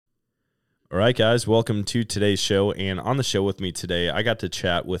All right, guys, welcome to today's show. And on the show with me today, I got to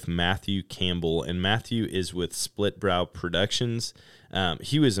chat with Matthew Campbell. And Matthew is with Split Brow Productions.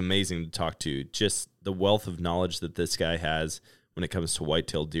 He was amazing to talk to. Just the wealth of knowledge that this guy has when it comes to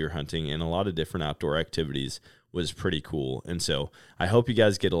whitetail deer hunting and a lot of different outdoor activities was pretty cool. And so I hope you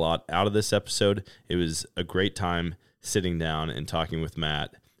guys get a lot out of this episode. It was a great time sitting down and talking with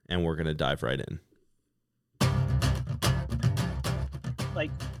Matt, and we're going to dive right in. Like,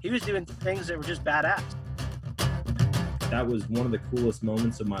 he was doing things that were just badass. That was one of the coolest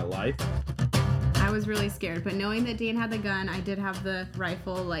moments of my life. I was really scared, but knowing that Dan had the gun, I did have the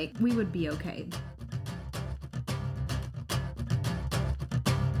rifle, like, we would be okay.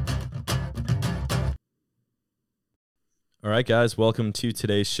 All right, guys, welcome to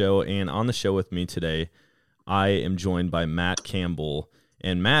today's show. And on the show with me today, I am joined by Matt Campbell.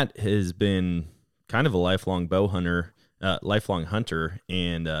 And Matt has been kind of a lifelong hunter,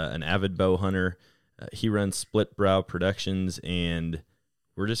 and an avid bow hunter. He runs Split Brow Productions, and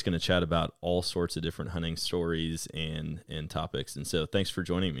we're just going to chat about all sorts of different hunting stories and topics. And so thanks for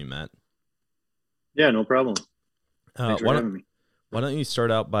joining me, Matt. Yeah, no problem. Thanks for having me. Why don't you start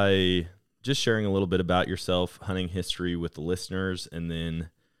out by just sharing a little bit about yourself, hunting history with the listeners, and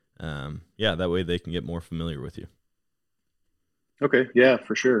then, that way they can get more familiar with you. Okay, yeah,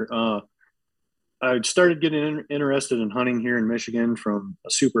 for sure. I started getting interested in hunting here in Michigan from a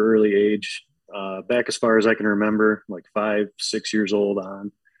super early age, back as far as I can remember, like 5, 6 years old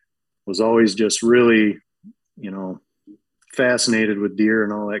on. Was always just really, fascinated with deer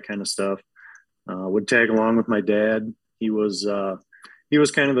and all that kind of stuff. Would tag along with my dad. He was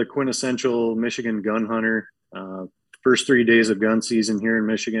kind of the quintessential Michigan gun hunter. First 3 days of gun season here in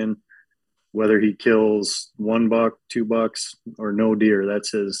Michigan, whether he kills 1 buck, 2 bucks, or no deer,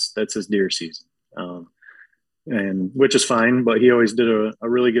 that's his deer season. And which is fine, but he always did a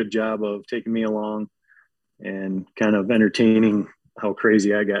really good job of taking me along and kind of entertaining how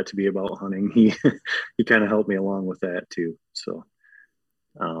crazy I got to be about hunting. He kind of helped me along with that too. So,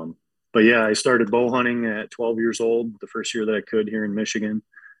 but yeah, I started bow hunting at 12 years old, the first year that I could here in Michigan,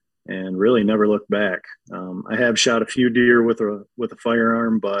 and really never looked back. I have shot a few deer with a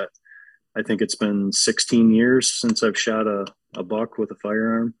firearm, but I think it's been 16 years since I've shot a buck with a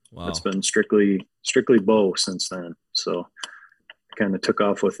firearm. Wow. It's been strictly bow since then. So I kind of took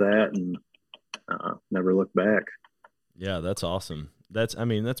off with that and never looked back. Yeah, that's awesome. That's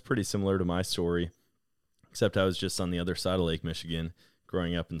pretty similar to my story, except I was just on the other side of Lake Michigan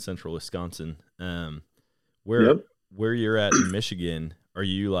growing up in central Wisconsin. Where you're at in Michigan, are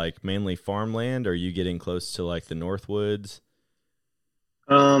you like mainly farmland? Or are you getting close to like the Northwoods?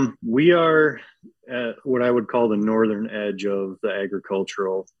 We are at what I would call the northern edge of the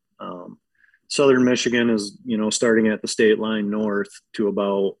agricultural. Southern Michigan is, starting at the state line north to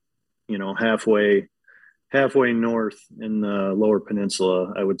about, halfway north in the lower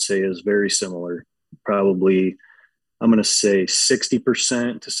peninsula, I would say is very similar. Probably, I'm going to say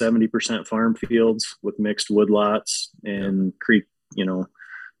 60% to 70% farm fields with mixed woodlots and creek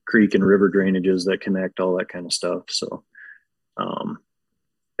and river drainages that connect, all that kind of stuff. So,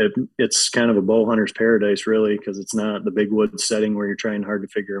 it's kind of a bow hunter's paradise, really, because it's not the big wood setting where you're trying hard to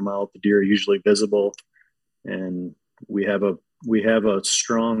figure them out. The deer are usually visible, and we have a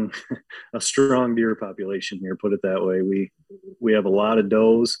strong deer population here. Put it that way. We have a lot of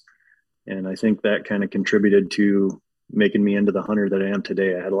does, and I think that kind of contributed to making me into the hunter that I am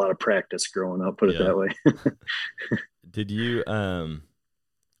today. I had a lot of practice growing up. Put it that way. Did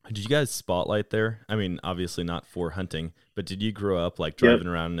you guys spotlight there? I mean, obviously not for hunting, but did you grow up like driving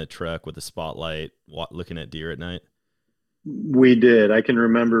around in a truck with a spotlight, looking at deer at night? We did. I can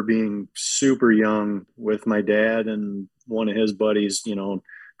remember being super young with my dad and one of his buddies,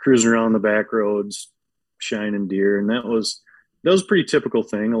 cruising around the back roads, shining deer. And that was a pretty typical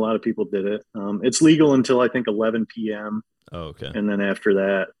thing. A lot of people did it. It's legal until I think 11 PM. Oh, okay. And then after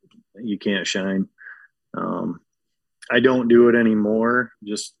that, you can't shine. I don't do it anymore.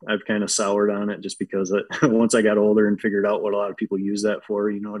 I've kind of soured on it just because once I got older and figured out what a lot of people use that for,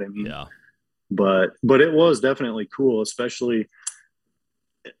 you know what I mean? Yeah. But it was definitely cool, especially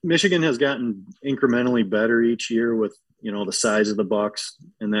Michigan has gotten incrementally better each year with, the size of the bucks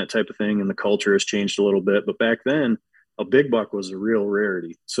and that type of thing. And the culture has changed a little bit, but back then a big buck was a real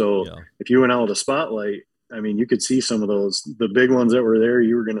rarity. So if you went out with a spotlight, I mean, you could see some of those, the big ones that were there,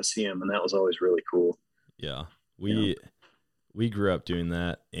 you were going to see them. And that was always really cool. Yeah. We grew up doing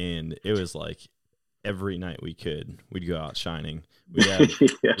that, and it was like every night we'd go out shining. We'd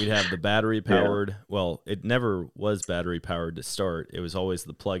have the battery powered. Well, it never was battery powered to start. It was always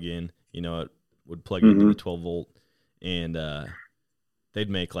the plug in, it would plug into the 12 volt. And they'd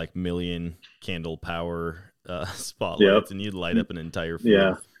make like million candle power spotlights, and you'd light up an entire field.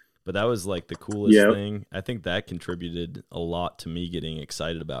 Yeah. But that was like the coolest thing. I think that contributed a lot to me getting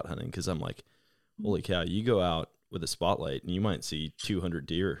excited about hunting, because I'm like, holy cow, you go out with a spotlight and you might see 200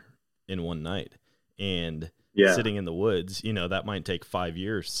 deer in one night. And sitting in the woods, you know, that might take 5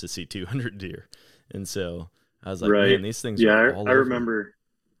 years to see 200 deer. And so I was like, man, these things are all over.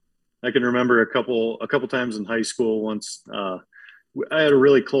 I can remember a couple times in high school. Once I had a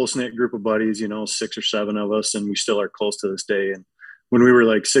really close knit group of buddies, you know, 6 or 7 of us, and we still are close to this day. And when we were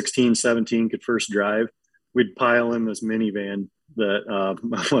like 16, 17, could first drive, we'd pile in this minivan that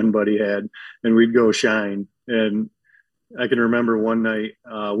my one buddy had, and we'd go shine. And I can remember one night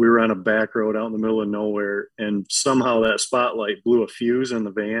we were on a back road out in the middle of nowhere, and somehow that spotlight blew a fuse in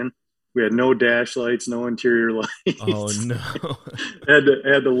the van. We had no dash lights, no interior lights. Oh no!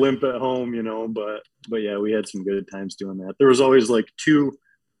 had to limp at home, you know. But yeah, we had some good times doing that. There was always like two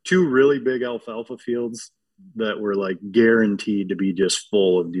really big alfalfa fields that were like guaranteed to be just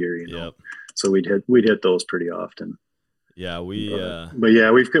full of deer, you know. Yep. So we'd hit those pretty often. Yeah, but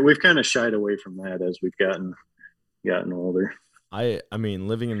yeah, we've kind of shied away from that as we've gotten older. I mean,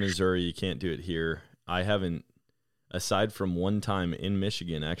 living in Missouri, you can't do it here. I haven't, aside from one time in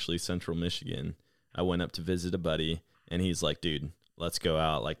Michigan, actually central Michigan, I went up to visit a buddy, and he's like, dude, let's go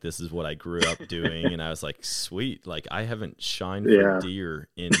out. Like, this is what I grew up doing. And I was like, sweet. Like, I haven't shined for deer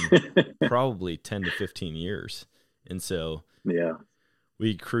in probably 10 to 15 years. And so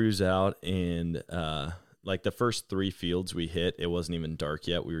we cruise out, and like the first 3 fields we hit, it wasn't even dark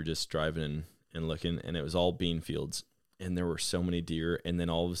yet. We were just driving and looking, and it was all bean fields, and there were so many deer. And then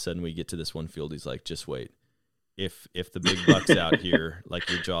all of a sudden we get to this one field. He's like, just wait. If the big buck's out here, like,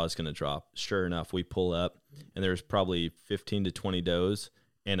 your jaw's going to drop. Sure enough, we pull up, and there's probably 15 to 20 does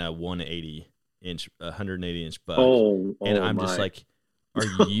and a 180 inch buck. And I'm just like,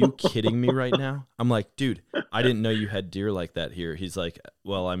 are you kidding me right now? I'm like, dude, I didn't know you had deer like that here. He's like,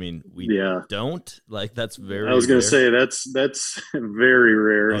 well, I mean, we don't. Like, that's very I was going to say that's very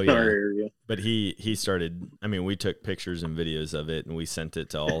rare in our area. But he started, I mean, we took pictures and videos of it, and we sent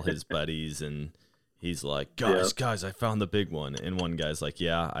it to all his buddies, and he's like, guys, I found the big one. And one guy's like,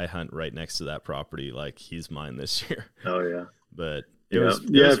 yeah, I hunt right next to that property. Like, he's mine this year. Oh yeah. But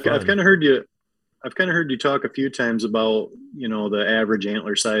I've kind of heard you talk a few times about, you know, the average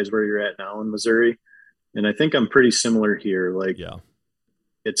antler size where you're at now in Missouri. And I think I'm pretty similar here. Like,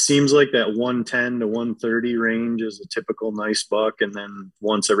 it seems like that 110 to 130 range is a typical nice buck. And then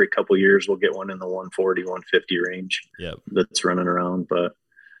once every couple of years, we'll get one in the 140, 150 range. That's running around. But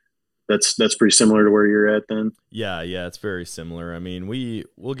that's pretty similar to where you're at then. Yeah, it's very similar. I mean,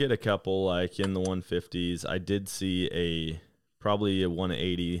 we'll get a couple like in the 150s. I did see probably a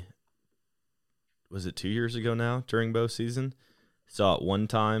 180. Was it 2 years ago now during bow season? Saw it one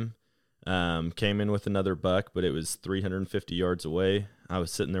time. Came in with another buck, but it was 350 yards away. I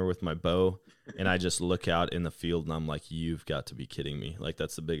was sitting there with my bow, and I just look out in the field, and I'm like, you've got to be kidding me. Like,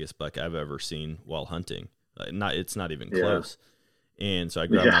 that's the biggest buck I've ever seen while hunting. It's not even close. And so I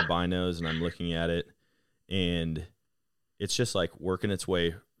grab my binos, and I'm looking at it, and it's just like working its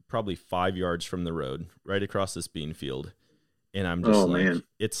way probably 5 yards from the road, right across this bean field. And I'm just man.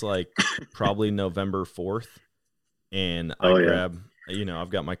 It's like probably November 4th. And I grab, you know, I've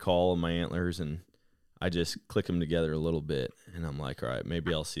got my call and my antlers, and I just click them together a little bit. And I'm like, all right,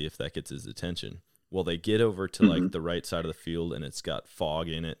 maybe I'll see if that gets his attention. Well, they get over to like the right side of the field, and it's got fog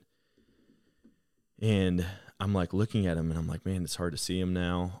in it. And I'm like looking at him, and I'm like, man, it's hard to see him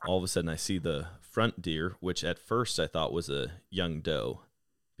now. All of a sudden I see the front deer, which at first I thought was a young doe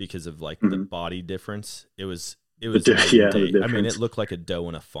because of like the body difference. It was I mean, it looked like a doe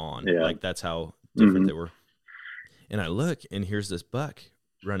and a fawn. Like, that's how different they were. And I look, and here's this buck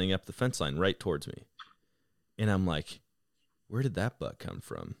running up the fence line right towards me. And I'm like, where did that buck come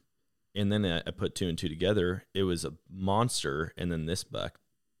from? And then I put 2 and 2 together. It was a monster, and then this buck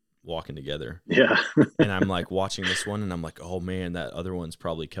walking together. Yeah. And I'm like watching this one, and I'm like, oh man, that other one's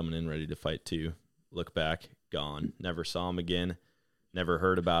probably coming in ready to fight too. Look back, gone. Never saw him again. Never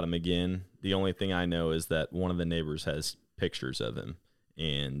heard about him again. The only thing I know is that one of the neighbors has pictures of him,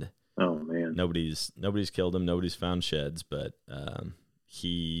 and oh man, nobody's killed him. Nobody's found sheds, but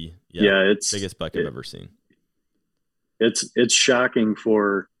it's biggest buck I've ever seen. It's shocking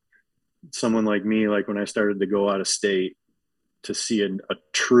for someone like me. Like, when I started to go out of state, to see a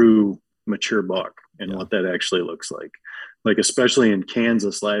true mature buck and what that actually looks like. Like, especially in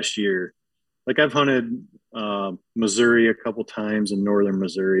Kansas last year. Like, I've hunted Missouri a couple times in northern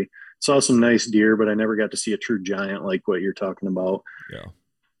Missouri. Saw some nice deer, but I never got to see a true giant like what you're talking about. Yeah.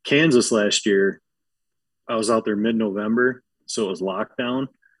 Kansas last year, I was out there mid-November, so it was lockdown.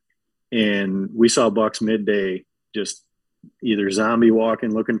 And we saw bucks midday, just either zombie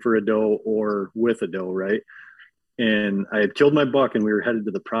walking, looking for a doe or with a doe, right? And I had killed my buck and we were headed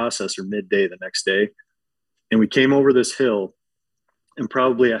to the processor midday the next day. And we came over this hill and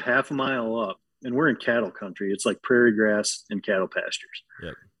probably a half a mile up, and we're in cattle country. It's like prairie grass and cattle pastures.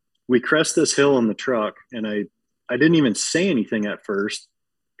 Yep. We crest this hill in the truck, and I didn't even say anything at first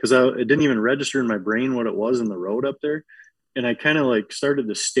because it didn't even register in my brain what it was in the road up there. And I kind of like started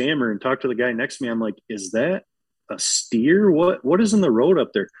to stammer and talk to the guy next to me. I'm like, is that a steer? What is in the road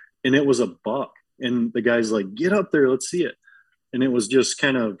up there? And it was a buck. And the guy's like, get up there, let's see it. And it was just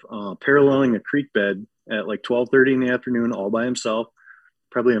kind of paralleling a creek bed at like 12:30 in the afternoon, all by himself,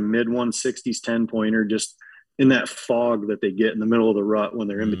 probably a mid 160s 10-pointer, just in that fog that they get in the middle of the rut when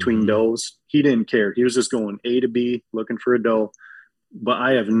they're in between does. He didn't care. He was just going A to B looking for a doe. But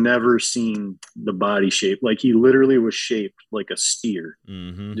I have never seen the body shape. Like, he literally was shaped like a steer.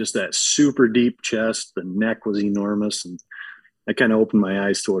 Just that super deep chest. The neck was enormous. And I kind of opened my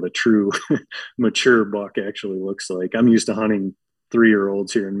eyes to what a true mature buck actually looks like. I'm used to hunting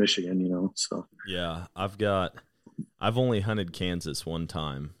 3-year-olds here in Michigan, you know, so. Yeah, I've only hunted Kansas one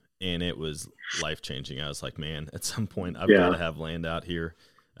time, and it was life-changing. I was like, man, at some point I've got to have land out here.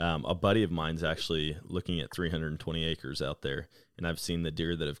 A buddy of mine's actually looking at 320 acres out there, and I've seen the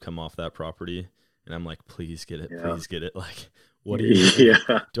deer that have come off that property, and I'm like, please get it, please get it. Like, what do you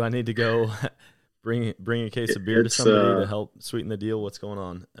do? I need to go bring a case of beer to somebody to help sweeten the deal? What's going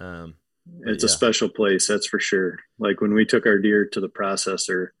on? It's a special place, that's for sure. Like, when we took our deer to the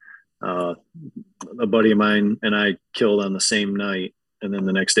processor, a buddy of mine and I killed on the same night, and then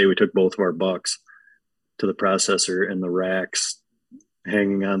the next day we took both of our bucks to the processor, and the racks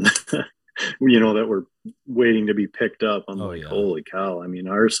hanging on the, you know, that were waiting to be picked up. I'm holy cow. I mean,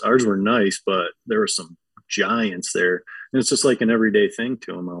 ours were nice, but there were some giants there, and it's just like an everyday thing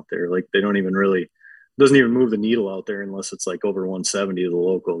to them out there. Like, they don't even really, doesn't even move the needle out there unless it's like over 170 to the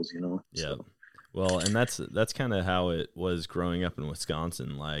locals, you know? Yeah. So. Well, and that's kind of how it was growing up in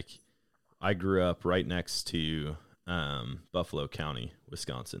Wisconsin. Like, I grew up right next to Buffalo County,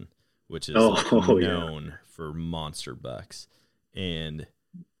 Wisconsin, which is known for monster bucks. And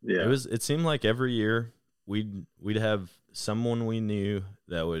it seemed like every year we'd have someone we knew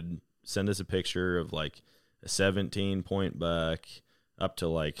that would send us a picture of like a 17-point buck up to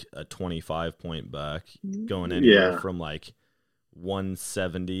like a 25-point buck, going anywhere from like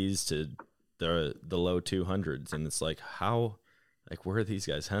 170s to the low 200s. And it's like, how, like, where are these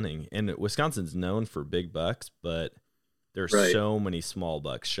guys hunting? And Wisconsin's known for big bucks, but there's so many small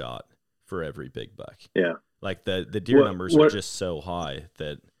bucks shot for every big buck. Yeah. Like, the deer numbers are just so high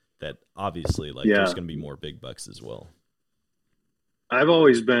that obviously, like, there's going to be more big bucks as well. I've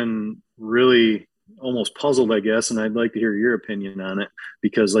always been really almost puzzled, I guess, and I'd like to hear your opinion on it,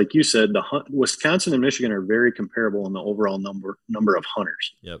 because like you said, Wisconsin and Michigan are very comparable in the overall number of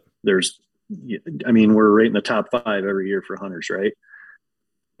hunters. Yep. We're right in the top 5 every year for hunters, right?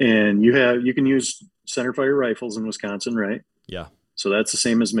 And you can use centerfire rifles in Wisconsin, right? Yeah. So that's the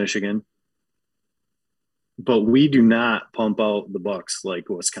same as Michigan. But we do not pump out the bucks like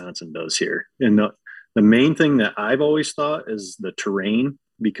Wisconsin does here. And the main thing that I've always thought is the terrain,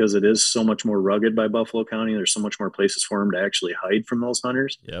 because it is so much more rugged by Buffalo County. There's so much more places for them to actually hide from those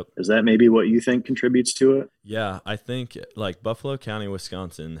hunters. Yep. Is that maybe what you think contributes to it? Yeah, I think like Buffalo County,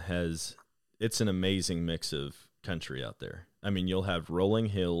 Wisconsin it's an amazing mix of country out there. I mean, you'll have rolling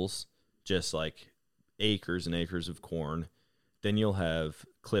hills, just like acres and acres of corn. Then you'll have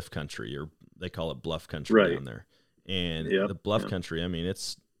cliff country, or they call it bluff country down there. And the bluff country, I mean,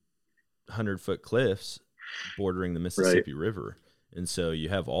 it's 100-foot cliffs bordering the Mississippi River. And so you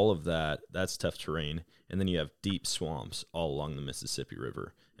have all of that. That's tough terrain. And then you have deep swamps all along the Mississippi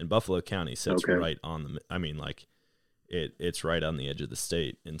River. And Buffalo County sits right on it's right on the edge of the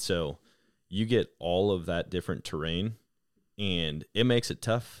state. And so you get all of that different terrain, and it makes it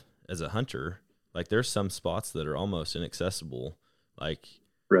tough as a hunter. Like, there's some spots that are almost inaccessible. Like,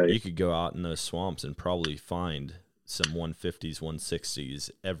 you could go out in those swamps and probably find some 150s, 160s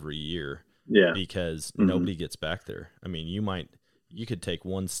every year. Yeah. Because nobody gets back there. I mean, you could take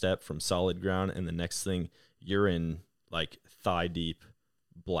one step from solid ground, and the next thing you're in like thigh deep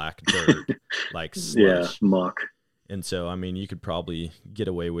black dirt, like slush. Muck. And so, I mean, you could probably get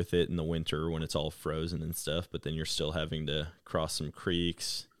away with it in the winter when it's all frozen and stuff, but then you're still having to cross some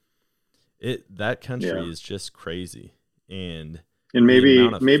creeks. That country is just crazy. And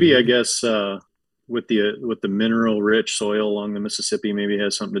maybe I guess with the mineral rich soil along the Mississippi, maybe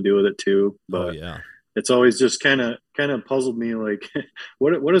has something to do with it too. But it's always just kind of puzzled me, like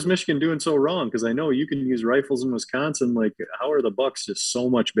what is Michigan doing so wrong? Because I know you can use rifles in Wisconsin. Like, how are the bucks just so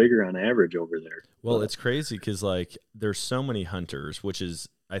much bigger on average over there? Well, But it's crazy because like there's so many hunters, which is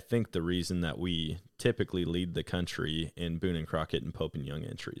I think the reason that we typically lead the country in Boone and Crockett and Pope and Young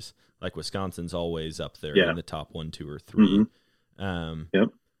entries. Like Wisconsin's always up there yeah. in the top 1, 2, or 3. Yep.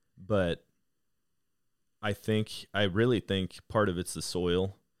 But I really think part of it's the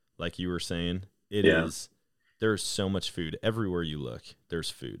soil, like you were saying. It Yeah. is. There's so much food everywhere you look. There's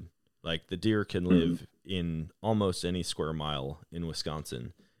food. Like the deer can Mm-hmm. live in almost any square mile in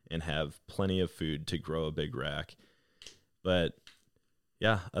Wisconsin and have plenty of food to grow a big rack. But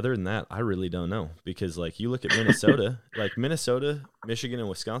yeah, other than that, I really don't know because like you look at Minnesota, like Minnesota, Michigan, and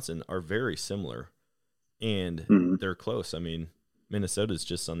Wisconsin are very similar, and Mhm. they're close. I mean, Minnesota's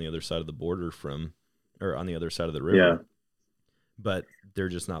just on the other side of the border or on the other side of the Yeah. river, but they're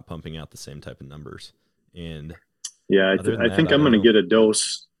just not pumping out the same type of numbers. And Yeah, other than I that, think I I'm don't going to know. get a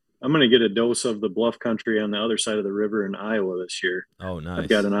dose. I'm going to get a dose of the bluff country on the other side of the river in Iowa this year. Oh, I've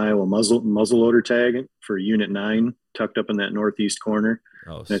got nice. an Iowa muzzleloader tag for Unit 9 tucked up in that northeast corner.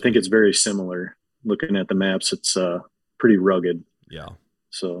 Oh, And I think sweet. it's very similar. Looking at the maps, it's pretty rugged. Yeah.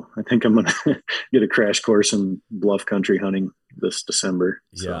 So I think I'm going to get a crash course in bluff country hunting this December.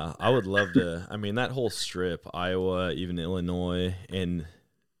 So, Yeah, I would love to. I mean, that whole strip, Iowa, even Illinois, and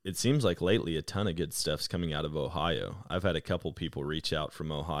it seems like lately a ton of good stuff's coming out of Ohio. I've had a couple people reach out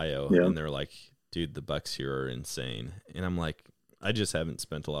from Ohio, yeah. and they're like, dude, the bucks here are insane. And I'm like, I just haven't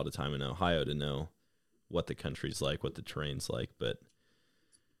spent a lot of time in Ohio to know what the country's like, what the terrain's like. But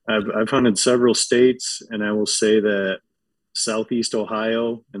I've hunted several states, and I will say that Southeast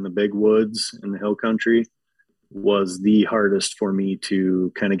Ohio and the big woods and the hill country was the hardest for me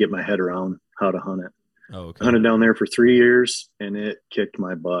to kind of get my head around how to hunt it. oh, I okay. hunted down there for 3 years and it kicked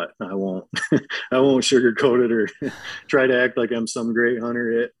my butt. I won't I won't sugarcoat it or try to act like I'm some great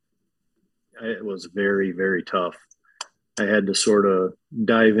hunter. It was very, very tough. I had to sort of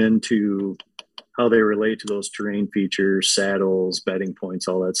dive into how they relate to those terrain features, saddles, bedding points,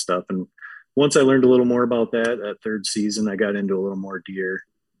 all that stuff. And once I learned a little more about that third season, I got into a little more deer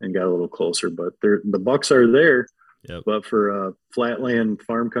and got a little closer. But the bucks are there. Yep. But for a flatland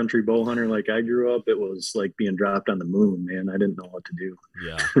farm country bow hunter like I grew up, it was like being dropped on the moon, man. I didn't know what to do.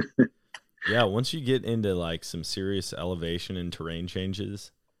 Yeah. Yeah, once you get into like some serious elevation and terrain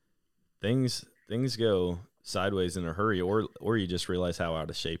changes, things go sideways in a hurry, or you just realize how out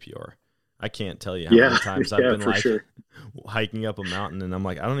of shape you are. I can't tell you how many times I've been like hiking up a mountain and I'm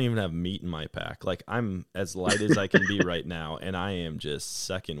like, I don't even have meat in my pack. Like I'm as light as I can be right now, and I am just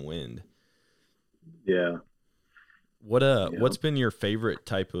sucking wind. Yeah. What's been your favorite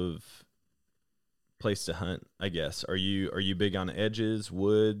type of place to hunt, I guess? Are you big on edges,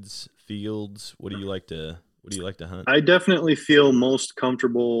 woods, fields? What do you like to hunt? I definitely feel most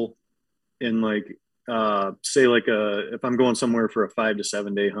comfortable in like say like if I'm going somewhere for a 5 to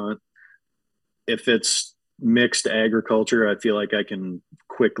 7 day hunt, if it's mixed agriculture, I feel like I can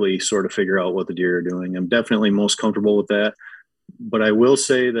quickly sort of figure out what the deer are doing. I'm definitely most comfortable with that. But I will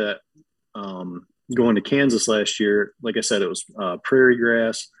say that going to Kansas last year, like I said, it was prairie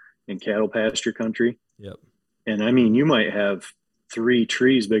grass and cattle pasture country. Yep. And I mean, you might have 3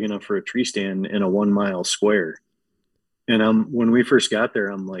 trees big enough for a tree stand in a 1 mile square. And when we first got there,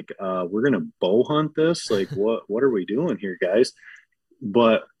 I'm like, we're gonna bow hunt this. Like, what are we doing here, guys?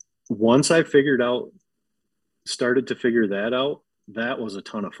 But once I started to figure that out, that was a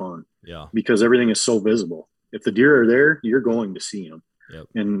ton of fun. Yeah. Because everything is so visible. If the deer are there, you're going to see them. Yep.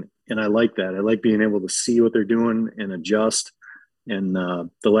 And I like that. I like being able to see what they're doing and adjust. And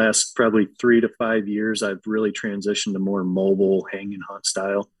the last probably 3 to 5 years, I've really transitioned to more mobile hang and hunt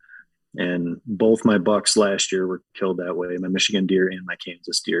style. And both my bucks last year were killed that way, my Michigan deer and my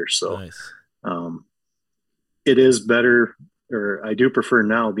Kansas deer. So nice. It is better, or I do prefer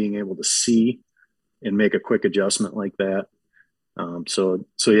now being able to see and make a quick adjustment like that. So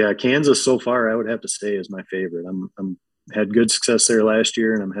yeah, Kansas so far I would have to say is my favorite. I'm had good success there last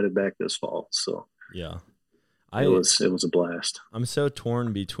year, and I'm headed back this fall. So yeah, it was a blast. I'm so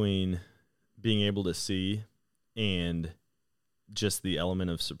torn between being able to see and just the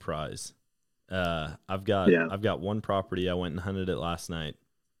element of surprise. I've got one property. I went and hunted it last night,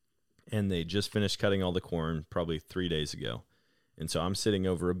 and they just finished cutting all the corn probably 3 days ago. And so I'm sitting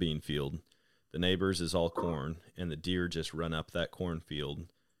over a bean field. The neighbors is all corn, and the deer just run up that cornfield,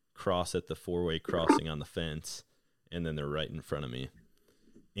 cross at the 4-way crossing on the fence, and then they're right in front of me.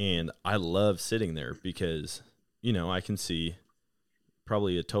 And I love sitting there because, I can see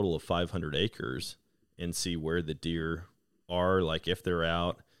probably a total of 500 acres and see where the deer are, like if they're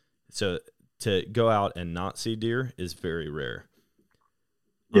out. So to go out and not see deer is very rare.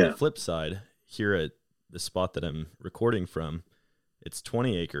 On the flip side, here at the spot that I'm recording from, it's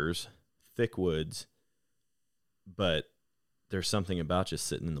 20 acres, thick woods, but there's something about just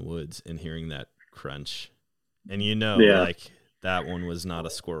sitting in the woods and hearing that crunch. And like that one was not a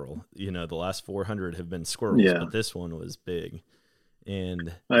squirrel. The last 400 have been squirrels, but this one was big.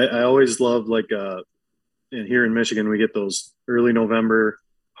 And I always love and here in Michigan, we get those early November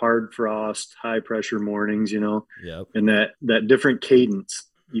hard frost, high pressure mornings, yep. And that different cadence,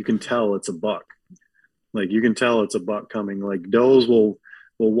 you can tell it's a buck. Like you can tell it's a buck coming. Like does will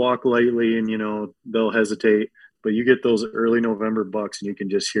walk lightly and, they'll hesitate, but you get those early November bucks and you can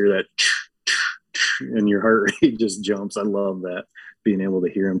just hear that and your heart rate just jumps. I love that, being able to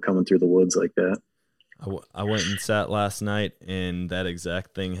hear them coming through the woods like that. I went and sat last night and that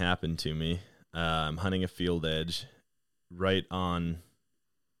exact thing happened to me. I'm hunting a field edge right above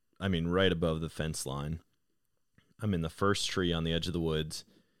the fence line. I'm in the first tree on the edge of the woods,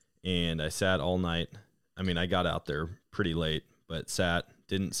 and I sat all night. I got out there pretty late, but sat,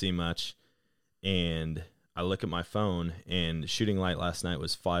 didn't see much, and I look at my phone, and shooting light last night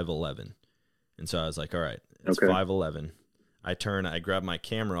was 5:11, and so I was like, all right, it's 5:11. I grab my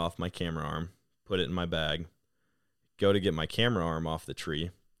camera off my camera arm, put it in my bag, go to get my camera arm off the tree,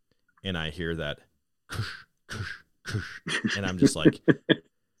 and I hear that kush, kush, kush, and I'm just like,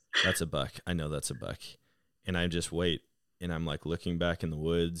 that's a buck. I know that's a buck. And I just wait, and I'm like looking back in the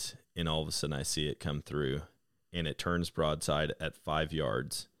woods, and all of a sudden I see it come through, and it turns broadside at 5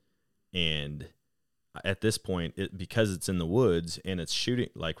 yards. And at this point, because it's in the woods and it's shooting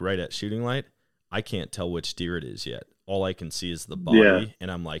like right at shooting light, I can't tell which deer it is yet. All I can see is the body,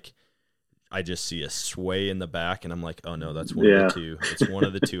 and I'm like, I just see a sway in the back, and I'm like, oh no, that's one of the two. It's one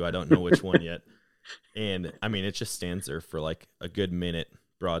of the two. I don't know which one yet. And it just stands there for like a good minute,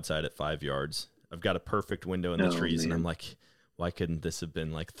 broadside at 5 yards. I've got a perfect window in the trees, and I'm like, why couldn't this have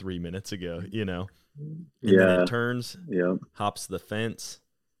been like 3 minutes ago, And then it turns, hops the fence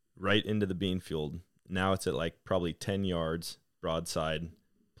right into the bean field. Now it's at like probably 10 yards, broadside,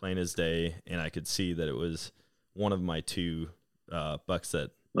 plain as day, and I could see that it was one of my two bucks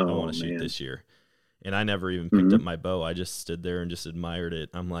that I want to shoot this year. And I never even picked up my bow. I just stood there and just admired it.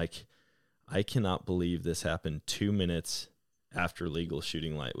 I'm like, I cannot believe this happened 2 minutes after legal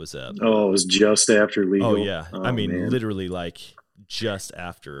shooting light was up. Oh, it was just after legal. Oh yeah. Literally like just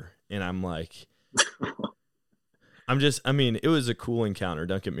after. And I'm like, it was a cool encounter.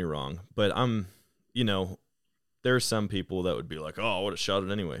 Don't get me wrong, but there are some people that would be like, oh, I would have shot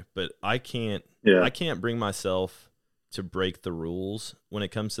it anyway, but I can't bring myself to break the rules when it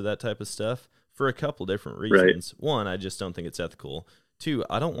comes to that type of stuff for a couple different reasons. Right. One, I just don't think it's ethical. Two,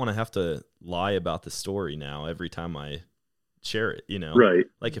 I don't want to have to lie about the story now every time I share it, Right.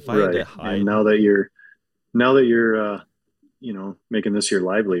 Like if I had to hide. And now that you're making this your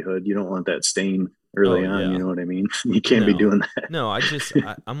livelihood, you don't want that stain early on, you know what I mean? You can't be doing that. No,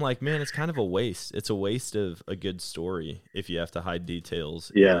 I'm like, man, it's kind of a waste. It's a waste of a good story if you have to hide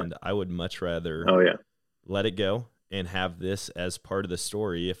details. Yeah. And I would much rather let it go and have this as part of the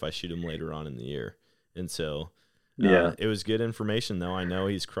story if I shoot him later on in the year. And so it was good information though. I know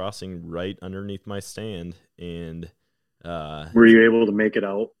he's crossing right underneath my stand, and were you able to make it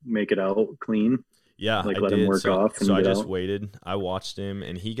out clean? Yeah, like let him work off. So I just waited. I watched him,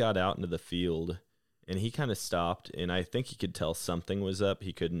 and he got out into the field, and he kind of stopped, and I think he could tell something was up.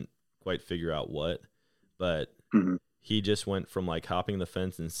 He couldn't quite figure out what, but he just went from like hopping the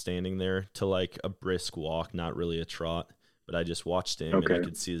fence and standing there to like a brisk walk, not really a trot. But I just watched him, and I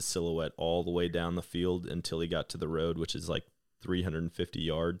could see his silhouette all the way down the field until he got to the road, which is like 350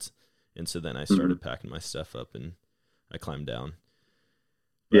 yards. And so then I started packing my stuff up, and I climbed down.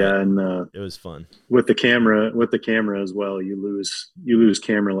 But and it was fun with the camera as well. You lose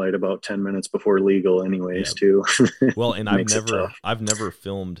camera light about 10 minutes before legal anyways too. Well, and I've never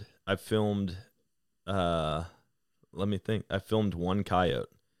filmed. I've filmed, let me think. I filmed one coyote.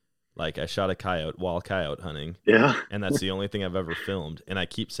 Like I shot a coyote while coyote hunting. Yeah. And that's the only thing I've ever filmed. And I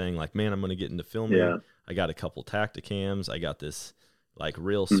keep saying like, man, I'm going to get into filming. Yeah. I got a couple Tacticams. I got this like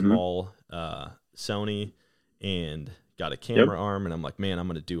real small Sony, and got a camera arm, and I'm like, man, I'm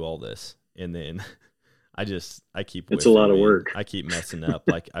going to do all this. And then I keep, it's a lot of work. I keep messing up.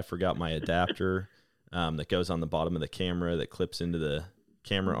 Like I forgot my adapter that goes on the bottom of the camera that clips into the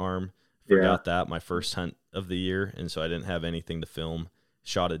camera arm. Forgot that my first hunt of the year. And so I didn't have anything to film.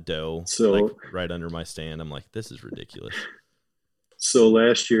 Shot a doe like right under my stand. I'm like, this is ridiculous. So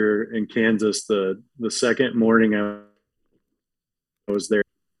last year in Kansas, the second morning I was there,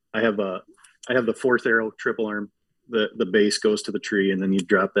 I have the fourth arrow triple arm the base goes to the tree, and then you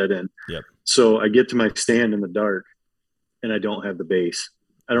drop that in. Yep. So I get to my stand in the dark, and I don't have the base.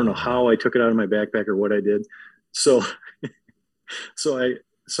 I don't know how I took it out of my backpack or what I did. So, so I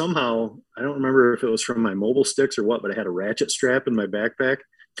somehow, I don't remember if it was from my mobile sticks or what, but I had a ratchet strap in my backpack.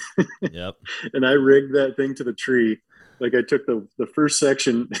 Yep. And I rigged that thing to the tree. Like I took the first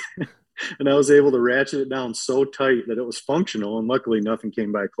section and I was able to ratchet it down so tight that it was functional. And luckily nothing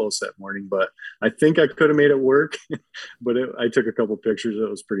came by close that morning, but I think I could have made it work. But I took a couple pictures. It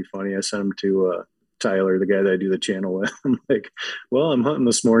was pretty funny. I sent them to Tyler, the guy that I do the channel with. I'm like, well, I'm hunting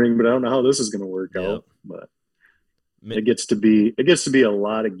this morning, but I don't know how this is going to work out. But it gets to be a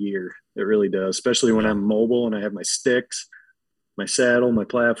lot of gear. It really does, especially when I'm mobile and I have my sticks, my saddle, my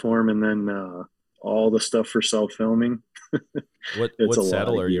platform, and then all the stuff for self-filming. What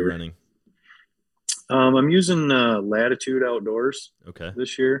saddle are you running? I'm using Latitude Outdoors Okay.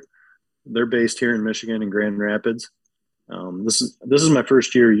 this year. They're based here in Michigan in Grand Rapids. This is my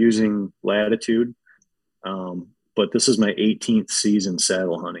first year using Latitude, but this is my 18th season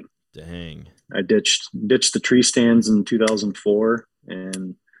saddle hunting. Dang. I ditched the tree stands in 2004,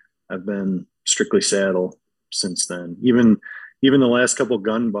 and I've been strictly saddle since then. Even the last couple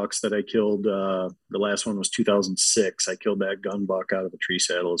gun bucks that I killed, the last one was 2006. I killed that gun buck out of a tree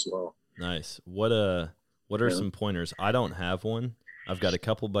saddle as well. Nice. What are some pointers? I don't have one. I've got a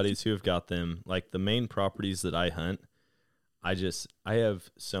couple buddies who have got them. Like the main properties that I hunt, I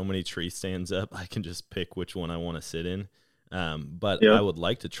have so many tree stands up, I can just pick which one I want to sit in. But I would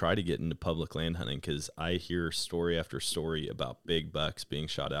like to try to get into public land hunting because I hear story after story about big bucks being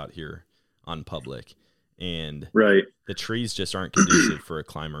shot out here on public. And the trees just aren't conducive for a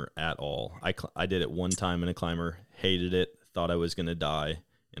climber at all. I did it one time in a climber, hated it, thought I was going to die,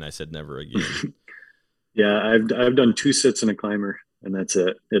 and I said never again. Yeah, I've done 2 sits in a climber, and that's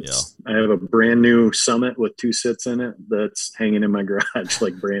it. I have a brand new Summit with 2 sits in it that's hanging in my garage,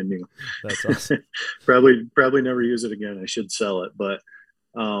 like brand new. That's awesome. probably never use it again. I should sell it, but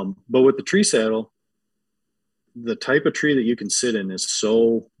with the tree saddle, the type of tree that you can sit in is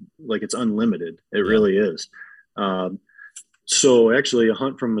so, like, it's unlimited. It really is. So actually a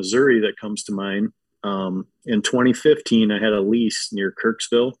hunt from Missouri that comes to mind, in 2015, I had a lease near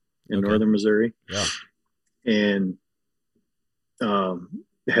Kirksville in northern Missouri. Yeah. And I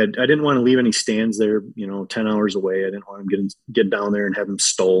didn't want to leave any stands there, 10 hours away. I didn't want them get down there and have them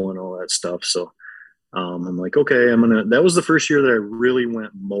stolen and all that stuff. So I'm like, okay, that was the first year that I really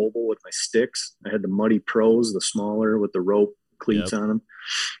went mobile with my sticks. I had the Muddy Pros, the smaller with the rope cleats on them.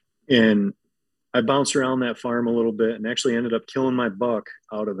 And I bounced around that farm a little bit and actually ended up killing my buck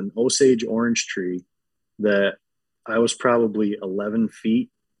out of an Osage orange tree that I was probably 11 feet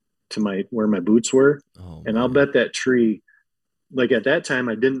to where my boots were. And I'll bet that tree, like at that time,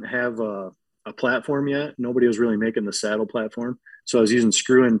 I didn't have a platform yet. Nobody was really making the saddle platform. So I was using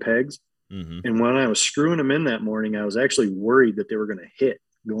screw-in pegs. Mm-hmm. And when I was screwing them in that morning, I was actually worried that they were going to hit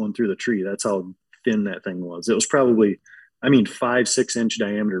going through the tree. That's how thin that thing was. It was probably, 5-6 inch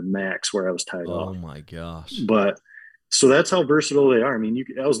diameter max where I was tied off. Oh my gosh. But so that's how versatile they are.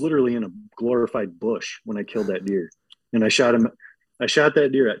 I was literally in a glorified bush when I killed that deer, and I shot that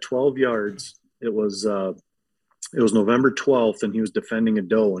deer at 12 yards. It was November 12th, and he was defending a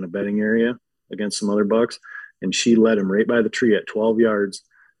doe in a bedding area against some other bucks, and she led him right by the tree at 12 yards.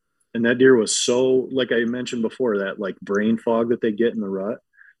 And that deer was so, like I mentioned before, that like brain fog that they get in the rut.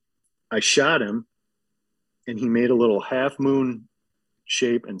 I shot him, and he made a little half moon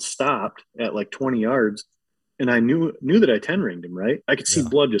shape and stopped at like 20 yards. And I knew that I 10 ringed him, right? I could see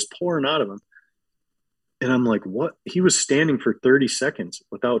blood just pouring out of him. And I'm like, what? He was standing for 30 seconds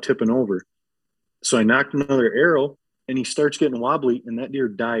without tipping over. So I knocked another arrow, and he starts getting wobbly, and that deer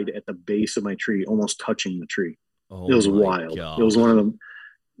died at the base of my tree, almost touching the tree. It was wild. Gosh. It was one of them.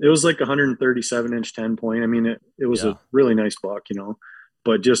 It was like 137 inch 10 point. It was a really nice buck,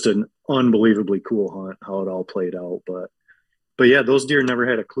 but just an unbelievably cool hunt, how it all played out. But yeah, those deer never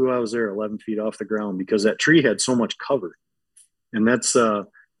had a clue I was there 11 feet off the ground because that tree had so much cover. And that's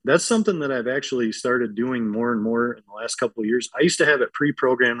something that I've actually started doing more and more in the last couple of years. I used to have it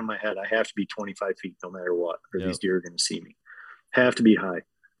pre-programmed in my head. I have to be 25 feet no matter what, or these deer are going to see me. Have to be high.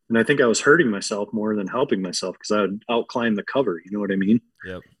 And I think I was hurting myself more than helping myself because I would outclimb the cover. You know what I mean?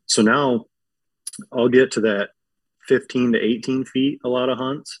 Yep. So now I'll get to that 15 to 18 feet, a lot of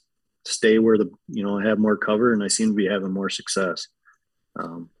hunts, stay where I have more cover, and I seem to be having more success.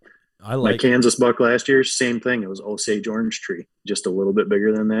 My Kansas buck last year, same thing. It was Osage orange tree, just a little bit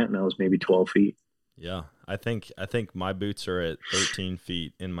bigger than that, and I was maybe 12 feet. Yeah, I think my boots are at 13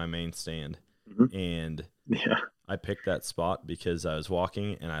 feet in my main stand, and I picked that spot because I was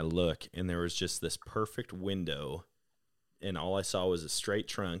walking and I look, and there was just this perfect window and all I saw was a straight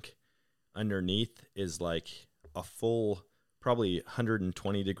trunk. Underneath is like a full, probably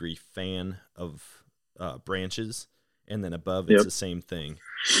 120-degree fan of branches, and then above it's Yep. the same thing.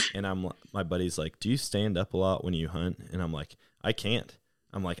 And my buddy's like, "Do you stand up a lot when you hunt?" And I'm like, "I can't."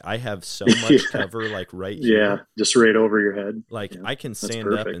 I'm like, "I have so much cover like right here. Yeah, just right over your head. Like Yeah, I can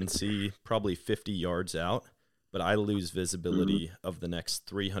stand up and see probably 50 yards out, but I lose visibility of the next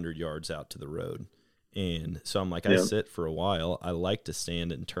 300 yards out to the road." And so I'm like, I sit for a while. I like to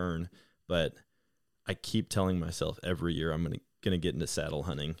stand and turn, but I keep telling myself every year I'm gonna get into saddle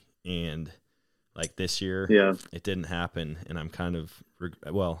hunting, and like this year, it didn't happen, and I'm kind of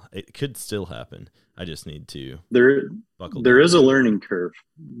it could still happen. I just need to buckle down. There is a learning curve.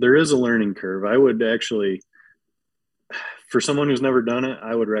 There is a learning curve. I would actually, for someone who's never done it,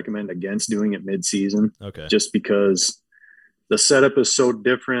 I would recommend against doing it mid-season. Okay. Just because the setup is so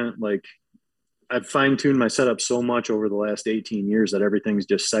different. Like, I've fine-tuned my setup so much over the last 18 years that everything's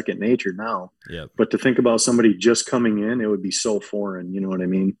just second nature now. Yeah. But to think about somebody just coming in, it would be so foreign. You know what I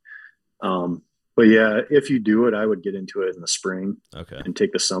mean? But yeah, if you do it, I would get into it in the spring. Okay. And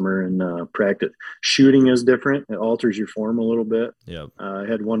take the summer and practice. Shooting is different. It alters your form a little bit. Yeah. I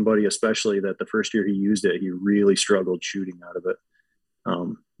had one buddy especially that the first year he used it, he really struggled shooting out of it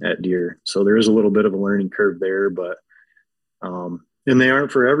at deer. So there is a little bit of a learning curve there, but and they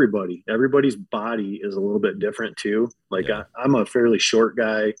aren't for everybody. Everybody's body is a little bit different too. Like I'm a fairly short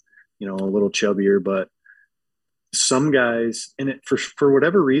guy, a little chubbier, but some guys, and for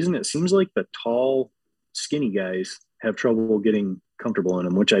whatever reason, it seems like the tall, skinny guys have trouble getting comfortable in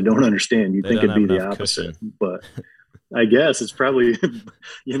them, which I don't understand. You'd think it'd be the opposite, but I guess it's probably,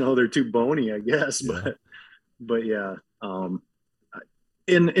 they're too bony, I guess, but yeah.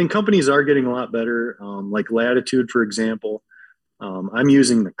 And companies are getting a lot better. Like Latitude, for example, I'm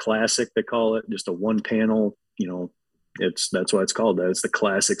using the classic, they call it, just a one panel, that's why it's called that. It's the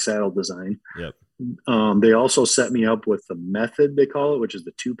classic saddle design. Yep. They also set me up with the Method, they call it, which is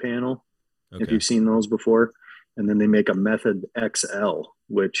the 2-panel. Okay. If you've seen those before. And then they make a Method XL,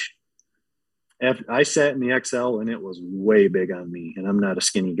 which I sat in the XL and it was way big on me, and I'm not a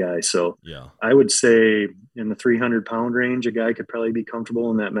skinny guy. So I would say in the 300-pound range, a guy could probably be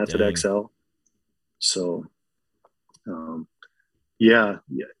comfortable in that Method XL. So,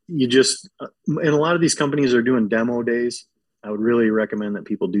 you just, and a lot of these companies are doing demo days. I would really recommend that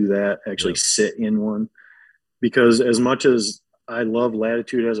people do that, actually sit in one, because as much as I love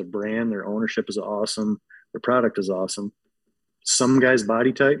Latitude as a brand, their ownership is awesome, their product is awesome, some guy's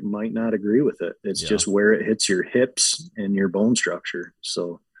body type might not agree with it. It's just where it hits your hips and your bone structure.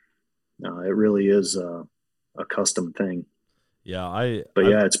 So it really is a custom thing. Yeah.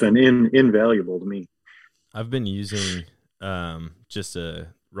 It's been invaluable to me. I've been using just a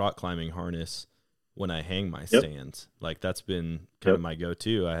rock climbing harness when I hang my stands. Like that's been kind of my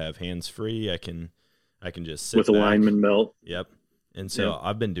go-to. I have hands free. I can just sit with a back. lineman belt. Yep. And so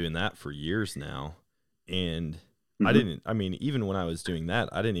I've been doing that for years now. And even when I was doing that,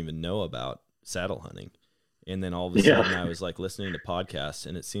 I didn't even know about saddle hunting. And then all of a sudden I was like listening to podcasts,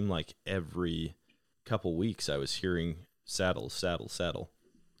 and it seemed like every couple weeks I was hearing saddle.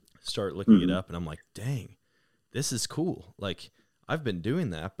 Start looking it up, and I'm like, dang, this is cool. Like I've been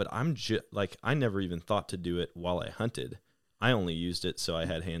doing that, but I'm just like, I never even thought to do it while I hunted. I only used it so I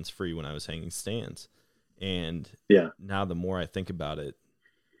had hands free when I was hanging stands. And now the more I think about it,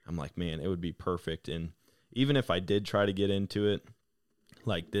 I'm like, man, it would be perfect. And even if I did try to get into it,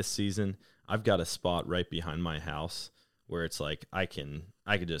 like this season, I've got a spot right behind my house where it's like I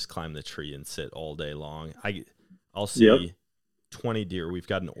could just climb the tree and sit all day long. I'll see 20 deer. We've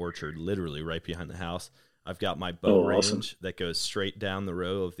got an orchard literally right behind the house. I've got my bow range that goes straight down the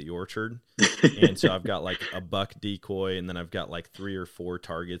row of the orchard. And so I've got like a buck decoy, and then I've got like 3 or 4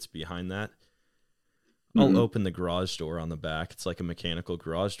 targets behind that. I'll open the garage door on the back. It's like a mechanical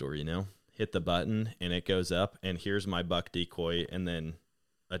garage door, hit the button and it goes up, and here's my buck decoy, and then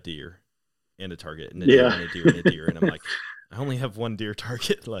a deer and a target and a deer and a deer and a deer. And I'm like, I only have one deer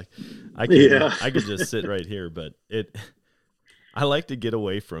target. Like I could just sit right here, but I like to get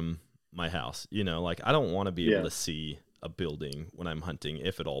away from my house, like I don't want to be able to see a building when I'm hunting,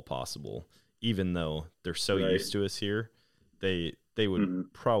 if at all possible, even though they're so used to us here. They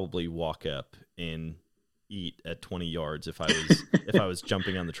would probably walk up and eat at 20 yards if I was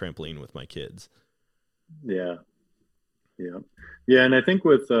jumping on the trampoline with my kids. Yeah. And I think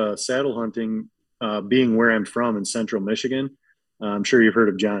with saddle hunting, being where I'm from in central Michigan, I'm sure you've heard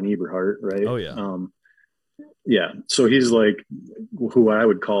of John Eberhart, right? Oh yeah. So he's like who I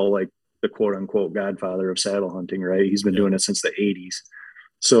would call like the quote unquote godfather of saddle hunting, right? He's been doing it since the 80s.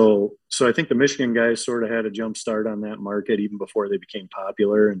 So I think the Michigan guys sort of had a jump start on that market even before they became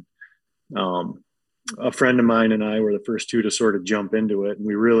popular. And um, a friend of mine and I were the first two to sort of jump into it. And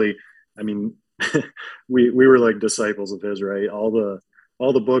we really, I mean, we were like disciples of his, right? All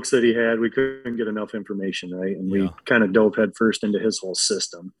the books that he had, we couldn't get enough information, right? And Yeah. we kind of dove headfirst into his whole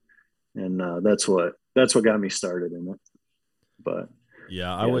system. And that's what got me started in it. But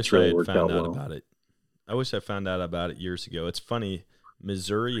Yeah, I yeah, wish it's really I had worked found out out well. about it. I wish I found out about it years ago. It's funny,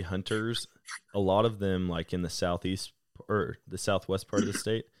 Missouri hunters, a lot of them like in the southeast or the southwest part of the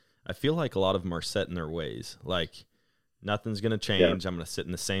state, I feel like a lot of them are set in their ways. Like nothing's going to change. I'm going to sit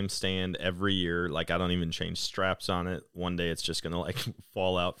in the same stand every year. Like I don't even change straps on it. One day it's just going to like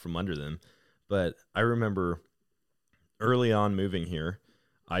fall out from under them. But I remember early on moving here,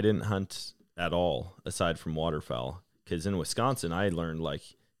 I didn't hunt at all aside from waterfowl because in Wisconsin I learned like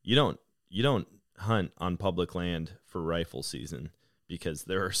you don't hunt on public land for rifle season because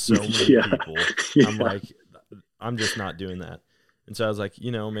there are so many Yeah. people. Yeah. I'm like, I'm just not doing that. And so I was like,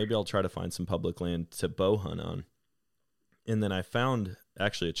 maybe I'll try to find some public land to bow hunt on. And then I found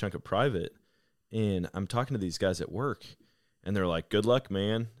actually a chunk of private, and I'm talking to these guys at work, and they're like, good luck,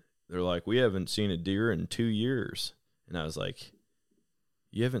 man. They're like, we haven't seen a deer in 2 years. And I was like,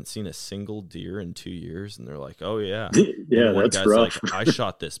 you haven't seen a single deer in 2 years? And they're like, oh, yeah. Yeah, And one that's guy's rough. like, I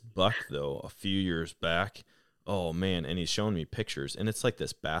shot this buck, though, a few years back. Oh, man. And he's showing me pictures. And it's like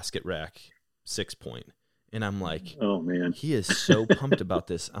this basket rack 6-point. And I'm like, Oh man. he is so pumped about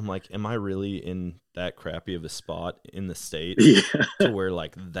this. I'm like, am I really in that crappy of a spot in the state Yeah. to where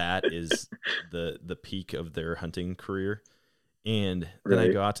like that is the peak of their hunting career? And then I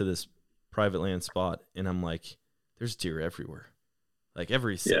Right. go out to this private land spot and I'm like, there's deer everywhere. Like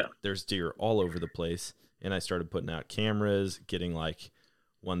Yeah. there's deer all over the place. And I started putting out cameras, getting like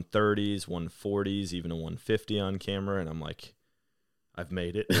 130s, 140s, even a 150 on camera. And I'm like, I've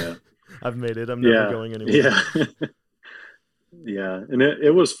made it. Yeah. I've made it. I'm never Yeah. going anywhere. Yeah. Yeah. And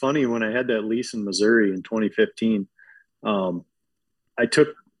it was funny when I had that lease in Missouri in 2015. I took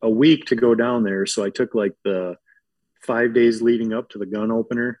a week to go down there. So I took like the 5 days leading up to the gun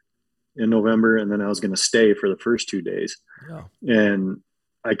opener in November. And then I was going to stay for the first 2 days. Yeah. And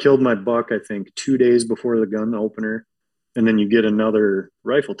I killed my buck, I think 2 days before the gun opener. And then you get another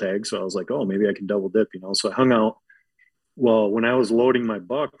rifle tag. So I was like, oh, maybe I can double dip, So I hung out. Well, when I was loading my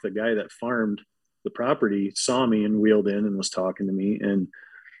buck, the guy that farmed the property saw me and wheeled in and was talking to me. And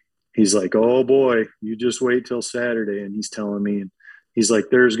he's like, oh boy, you just wait till Saturday. And he's telling me, and he's like,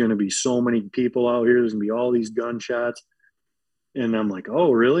 there's going to be so many people out here. There's going to be all these gunshots. And I'm like,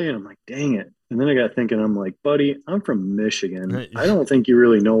 oh, really? And I'm like, dang it. And then I got thinking, I'm like, buddy, I'm from Michigan. I don't think you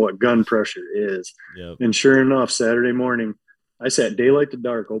really know what gun pressure is. Yep. And sure enough, Saturday morning, I sat daylight to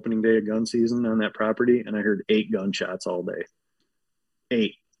dark, opening day of gun season on that property, and I heard 8 gunshots all day.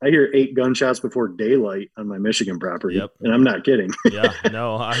 8. I hear 8 gunshots before daylight on my Michigan property. Yep. And I'm not kidding. Yeah,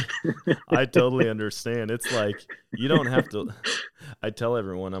 no, I totally understand. It's like you don't have to. I tell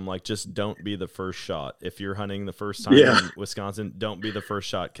everyone, I'm like, just don't be the first shot. If you're hunting the first time in Wisconsin, don't be the first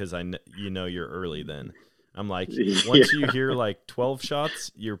shot because you're early then. I'm like, once you hear like 12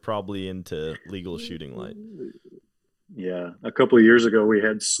 shots, you're probably into legal shooting light. Yeah. A couple of years ago, we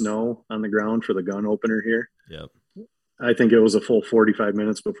had snow on the ground for the gun opener here. Yep. I think it was a full 45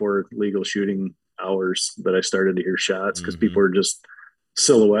 minutes before legal shooting hours that I started to hear shots because people were just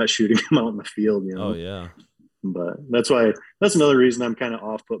silhouette shooting them out in the field, Oh, yeah. But that's another reason I'm kind of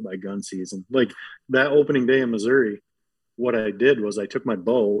off put by gun season. Like that opening day in Missouri, what I did was I took my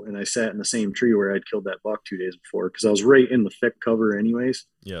bow and I sat in the same tree where I'd killed that buck 2 days before because I was right in the thick cover anyways.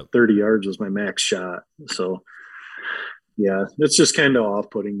 Yep. 30 yards was my max shot. So yeah, it's just kind of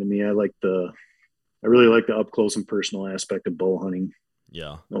off-putting to me. I really like the up close and personal aspect of bow hunting.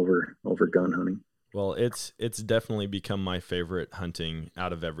 Yeah. Over gun hunting. Well, it's definitely become my favorite hunting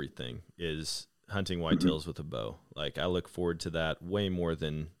out of everything is hunting whitetails with a bow. Like I look forward to that way more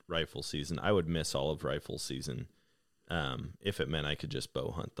than rifle season. I would miss all of rifle season if it meant I could just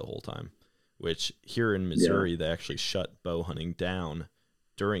bow hunt the whole time, which here in Missouri, they actually shut bow hunting down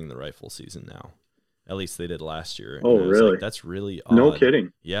during the rifle season now. At least they did last year. Oh, really? Like, that's really odd. No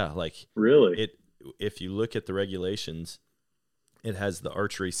kidding. Yeah. Like really, if you look at the regulations, it has the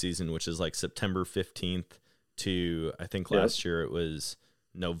archery season, which is like September 15th to, I think last year it was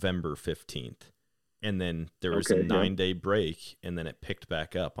November 15th. And then there was a 9-day break, and then it picked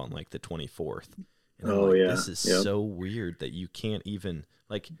back up on like the 24th. And I'm this is so weird that you can't even,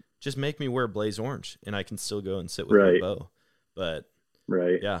 like, just make me wear blaze orange, and I can still go and sit with my bow. But,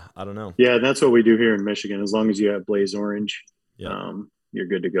 yeah, I don't know. Yeah, that's what we do here in Michigan. As long as you have blaze orange, you're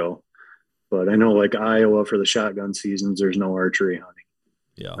good to go. But I know like Iowa for the shotgun seasons, there's no archery hunting.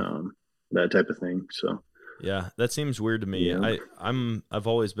 Yeah. that type of thing. So Yeah, that seems weird to me. yeah, I've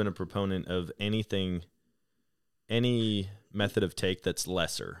always been a proponent of any method of take that's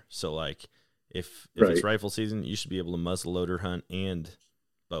lesser. So like if it's right. rifle season, you should be able to muzzleloader hunt and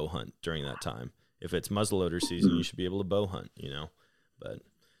bow hunt during that time. If it's muzzleloader season, you Mhm. should be able to bow hunt, But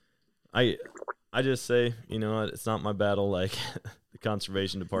I I just say, it's not my battle. Like the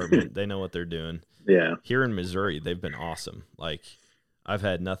conservation department, they know what they're doing. Yeah. Here in Missouri, they've been awesome. Like I've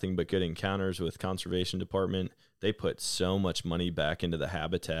had nothing but good encounters with conservation department. They put so much money back into the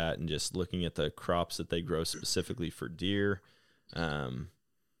habitat and just looking at the crops that they grow specifically for deer. Um,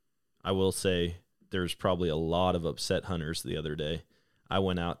 I will say there's probably a lot of upset hunters the other day. I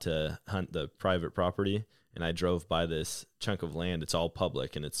went out to hunt the private property and I drove by this chunk of land. It's all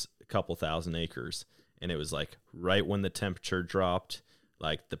public and it's a couple thousand acres. And it was like right when the temperature dropped,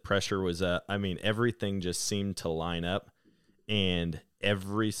 like the pressure was up. I mean, everything just seemed to line up. And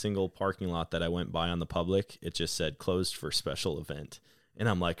every single parking lot that I went by on the public, it just said closed for special event. And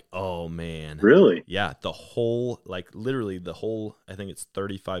I'm like, oh man. Really? Yeah, the whole, like literally the whole, I think it's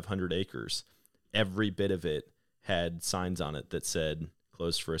 3,500 acres. Every bit of it had signs on it that said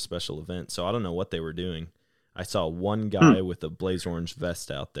closed for a special event. So I don't know what they were doing. I saw one Hmm. guy with a blaze orange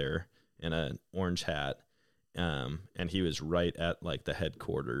vest out there and an orange hat. And he was right at like the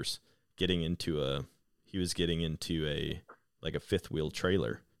headquarters he was getting into a like a fifth wheel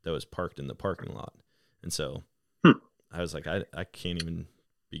trailer that was parked in the parking lot. And so Hmm. I was like, I can't even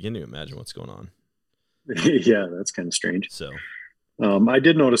begin to imagine what's going on. Yeah, that's kind of strange. So I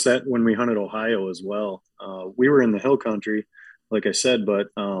did notice that when we hunted Ohio as well. We were in the hill country, like I said, but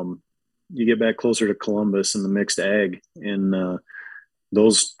you get back closer to Columbus and the mixed ag, and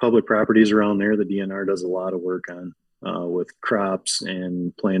those public properties around there, the DNR does a lot of work on with crops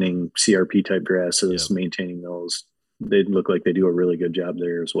and planting CRP type grasses, yeah, maintaining those. They look like they do a really good job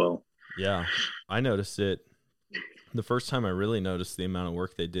there as well. yeah, I noticed it. The first time I really noticed the amount of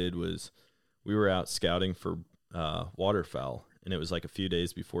work they did was we were out scouting for waterfowl, and it was like a few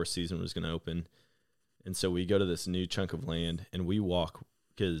days before season was going to open. And so we go to this new chunk of land and we walk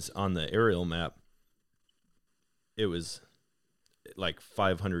because on the aerial map, it was like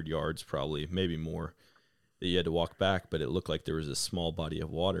 500 yards, probably, maybe more, that you had to walk back, but it looked like there was a small body of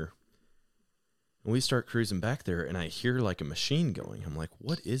water. And we start cruising back there and I hear like a machine going. I'm like,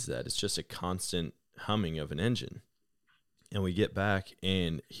 what is that? It's just a constant humming of an engine. And we get back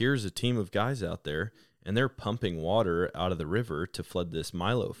and here's a team of guys out there and they're pumping water out of the river to flood this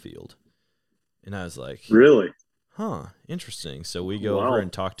Milo field. And I was like, Really? huh, interesting. So we go over Wow.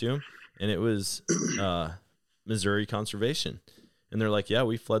 and talk to him, and it was Missouri Conservation. And they're like, yeah,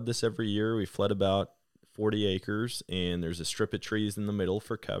 we flood this every year. We flood about 40 acres, and there's a strip of trees in the middle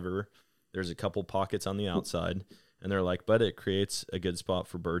for cover. There's a couple pockets on the outside. And they're like, but it creates a good spot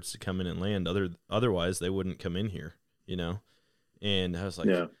for birds to come in and land. Otherwise, they wouldn't come in here, And I was like,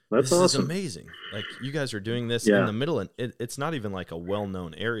 Yeah, that's this is awesome. amazing. Like, you guys are doing this in Yeah. the middle, and it's not even like a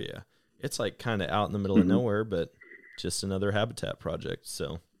well-known area. It's like kind of out in the middle of Mhm. nowhere, but just another habitat project.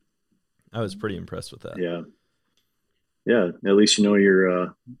 So I was pretty impressed with that. Yeah. Yeah. At least you know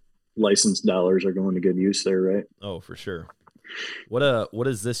your licensed dollars are going to good use there, right? Oh, for sure. What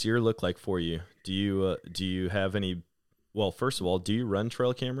does this year look like for you? Do you have any? Well, first of all, do you run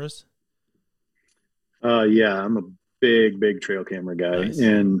trail cameras? Yeah, I'm a big trail camera guy. Nice.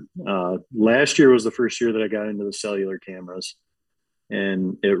 And last year was the first year that I got into the cellular cameras,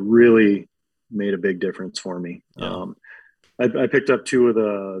 and it really made a big difference for me. Yeah. I picked up two of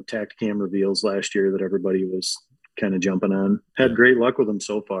the Tacticam reveals last year that everybody was kind of jumping on. Had Yeah. great luck with them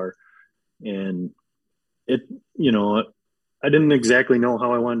so far. And it, you know, I didn't exactly know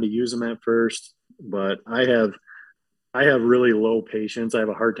how I wanted to use them at first, but I have really low patience. I have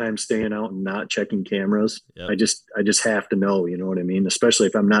a hard time staying out and not checking cameras. Yep. I just have to know, you know what I mean? Especially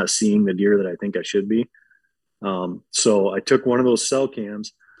if I'm not seeing the deer that I think I should be. So I took one of those cell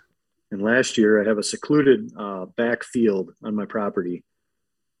cams, and last year I have a secluded back field on my property.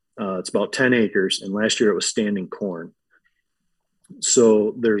 It's about 10 acres, and last year it was standing corn.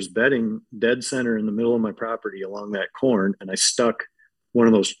 So there's bedding dead center in the middle of my property along that corn, and I stuck one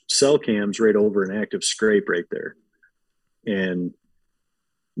of those cell cams right over an active scrape right there. And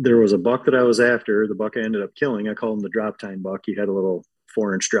there was a buck that I was after. The buck I ended up killing, I call him the drop tine buck. He had a little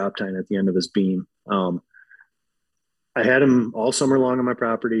 4-inch drop tine at the end of his beam. I had him all summer long on my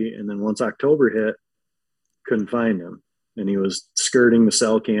property, and then once October hit, couldn't find him, and he was skirting the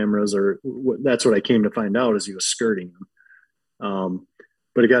cell cameras, or that's what I came to find out is he was skirting them.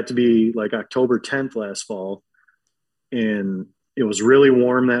 But it got to be like October 10th last fall, and it was really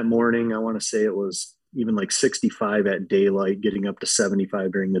warm that morning. I want to say it was even like 65 at daylight, getting up to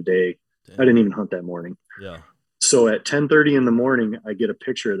 75 during the day. Damn. I didn't even hunt that morning. Yeah. So at 10:30 in the morning, I get a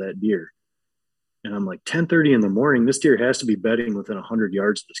picture of that deer. And I'm like, 10:30 in the morning, this deer has to be bedding within 100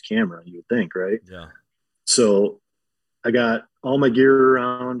 yards of this camera, you would think, right? Yeah. So I got all my gear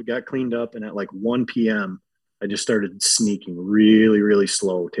around, got cleaned up, and at like 1 p.m., I just started sneaking really, really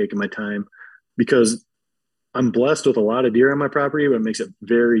slow, taking my time, because I'm blessed with a lot of deer on my property, but it makes it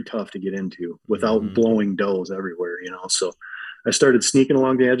very tough to get into without blowing does everywhere, So I started sneaking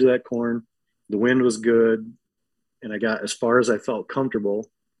along the edge of that corn. The wind was good, and I got as far as I felt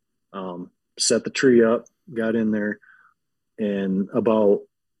comfortable. Set the tree up, got in there, and about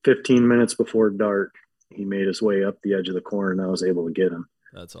 15 minutes before dark, he made his way up the edge of the corn, and I was able to get him.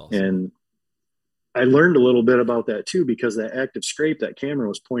 That's awesome. And I learned a little bit about that too, because that active scrape, that camera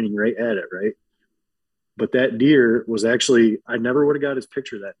was pointing right at it, right? But that deer was actually, I never would have got his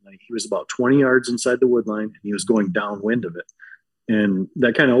picture that night. He was about 20 yards inside the wood line, and he was going downwind of it. And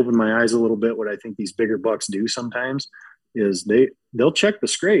that kind of opened my eyes a little bit. What I think these bigger bucks do sometimes is they'll check the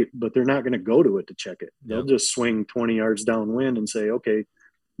scrape, but they're not going to go to it to check it. They'll just swing 20 yards downwind and say, okay,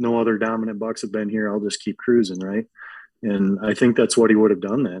 no other dominant bucks have been here. I'll just keep cruising. Right. And I think that's what he would have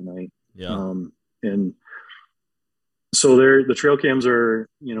done that night. Yeah. And so the trail cams are,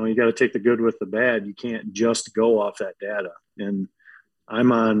 you got to take the good with the bad. You can't just go off that data. And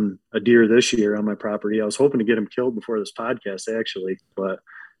I'm on a deer this year on my property. I was hoping to get him killed before this podcast, actually, but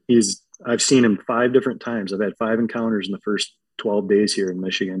I've seen him 5 different times. I've had 5 encounters in the first 12 days here in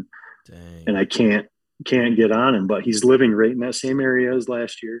Michigan. Dang. And I can't get on him, but he's living right in that same area as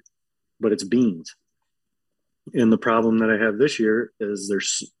last year, but it's beans. And the problem that I have this year is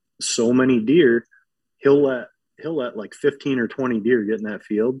there's so many deer. He'll let like 15 or 20 deer get in that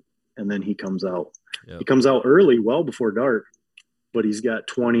field, and then he comes out. Yep. He comes out early, well before dark, but he's got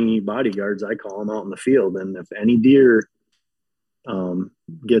 20 bodyguards, I call them, out in the field. And if any deer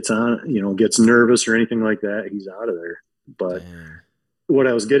gets nervous or anything like that, he's out of there. But Dang. What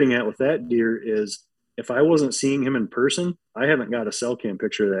I was getting at with that deer is, if I wasn't seeing him in person, I haven't got a cell cam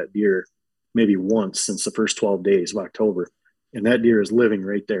picture of that deer maybe once since the first 12 days of October. And that deer is living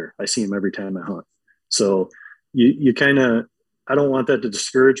right there. I see him every time I hunt. So you kind of, I don't want that to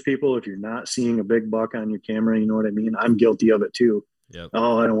discourage people if you're not seeing a big buck on your camera. You know what I mean? I'm guilty of it too. Yep.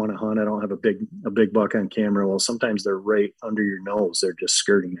 Oh, I don't want to hunt. I don't have a big buck on camera. Well, sometimes they're right under your nose. They're just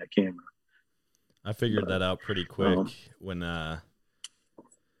skirting that camera. I figured that out pretty quick when I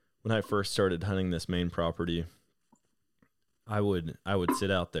first started hunting this main property. I would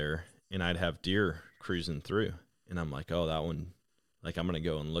sit out there and I'd have deer cruising through, and I'm like, oh, that one, like, I'm gonna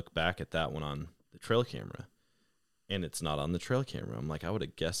go and look back at that one on the trail camera, and it's not on the trail camera. I'm like, I would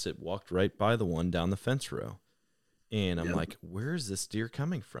have guessed it walked right by the one down the fence row. And I'm like, where is this deer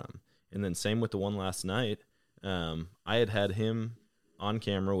coming from? And then same with the one last night. I had him on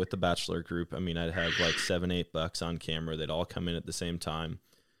camera with the bachelor group. I mean, I'd have like 7-8 bucks on camera. They'd all come in at the same time.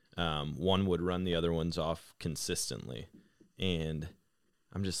 One would run the other ones off consistently. And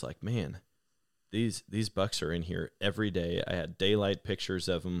I'm just like, man, these bucks are in here every day. I had daylight pictures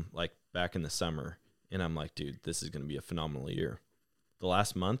of them like back in the summer. And I'm like, dude, this is going to be a phenomenal year. The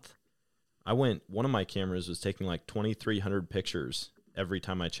last month, one of my cameras was taking like 2,300 pictures every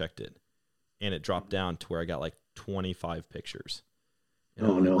time I checked it. And it dropped down to where I got like 25 pictures. And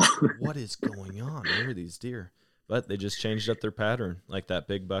I'm like, what is going on? Where are these deer? But they just changed up their pattern. Like that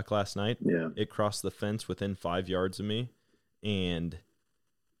big buck last night, it crossed the fence within 5 yards of me. And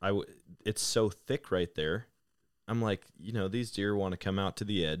it's so thick right there. I'm like, these deer want to come out to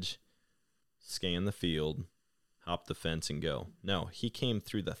the edge, scan the field, hop the fence, and go. No, he came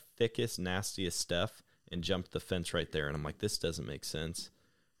through the thickest, nastiest stuff and jumped the fence right there. And I'm like, this doesn't make sense.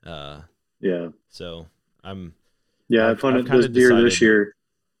 So I've hunted this deer this year.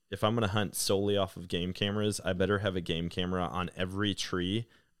 If I'm going to hunt solely off of game cameras, I better have a game camera on every tree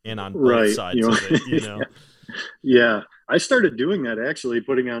and on both sides of it, Yeah. I started doing that, actually,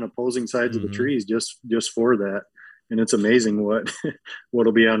 putting on opposing sides of the trees just for that. And it's amazing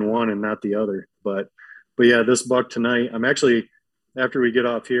what'll be on one and not the other. But yeah, this buck tonight, I'm actually, after we get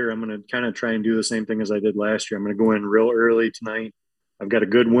off here, I'm going to kind of try and do the same thing as I did last year. I'm going to go in real early tonight. I've got a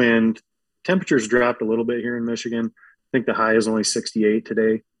good wind. Temperatures dropped a little bit here in Michigan. I think the high is only 68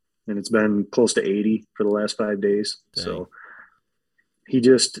 today, and it's been close to 80 for the last 5 days. Dang. So he's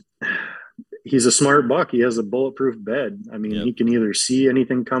a smart buck. He has a bulletproof bed. I mean, he can either see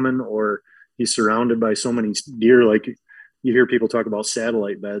anything coming, or he's surrounded by so many deer. Like, you hear people talk about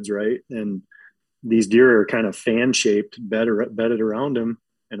satellite beds, right? And these deer are kind of fan-shaped, bedded around him,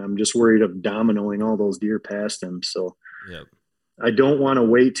 and I'm just worried of dominoing all those deer past him. So I don't want to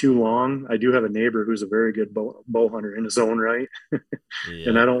wait too long. I do have a neighbor who's a very good bow hunter in his own right, and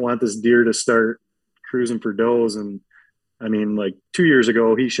Yeah. I don't want this deer to start cruising for does. And I mean, like 2 years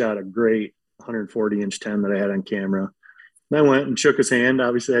ago, he shot a great 140-inch 10 that I had on camera. And I went and shook his hand.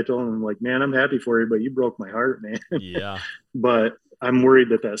 Obviously, I told him, like, man, I'm happy for you, but you broke my heart, man. Yeah. But I'm worried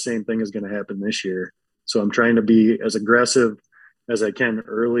that that same thing is going to happen this year. So I'm trying to be as aggressive as I can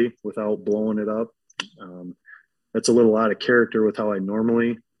early without blowing it up. Um, that's a little out of character with how I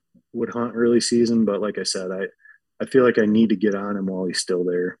normally would hunt early season. But like I said, I feel like I need to get on him while he's still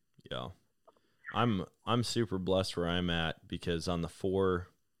there. Yeah. I'm super blessed where I'm at because on the 4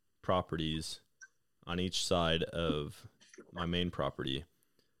 properties on each side of my main property,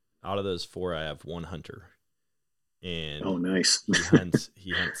 out of those 4 I have 1 hunter. And Oh, nice.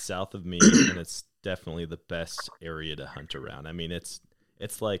 he hunts south of me, and it's definitely the best area to hunt around. I mean, it's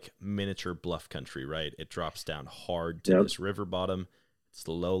like miniature bluff country, right? It drops down hard to this river bottom. It's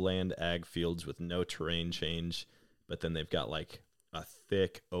the lowland ag fields with no terrain change, but then they've got like a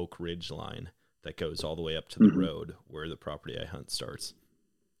thick oak ridge line that goes all the way up to the road where the property I hunt starts.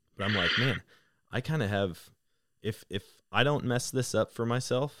 But I'm like, man, I kind of have, if I don't mess this up for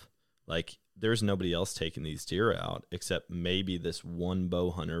myself, like there's nobody else taking these deer out except maybe this one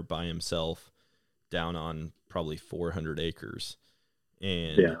bow hunter by himself down on probably 400 acres.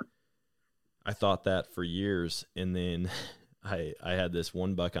 And I thought that for years. And then I had this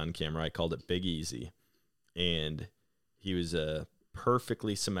one buck on camera. I called it Big Easy. And he was a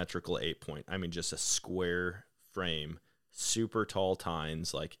perfectly symmetrical 8-point. I mean, just a square frame, super tall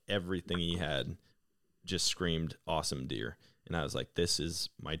tines, like everything he had just screamed awesome deer. And I was like, this is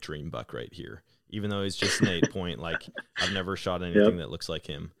my dream buck right here. Even though he's just an 8-point, like I've never shot anything that looks like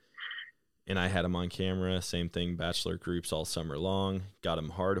him. And I had him on camera, same thing, bachelor groups all summer long, got him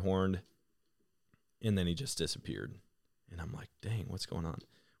hard horned, and then he just disappeared. And I'm like, dang, what's going on?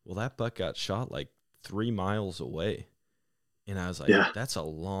 Well, that buck got shot like 3 miles away. And I was like, that's a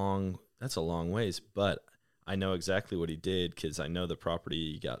long ways. But I know exactly what he did because I know the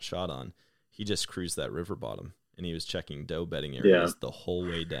property he got shot on. He just cruised that river bottom, and he was checking doe bedding areas the whole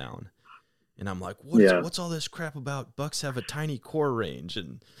way down. And I'm like, what's all this crap about bucks have a tiny core range?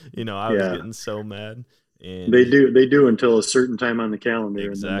 And, I was getting so mad. And they do until a certain time on the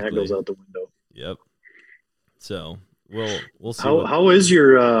calendar, exactly. and then that goes out the window. Yep. So we'll see. How is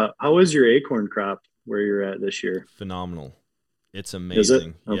your acorn crop where you're at this year? Phenomenal. It's amazing. Is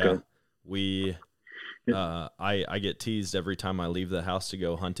it? Okay. Yeah. We I get teased every time I leave the house to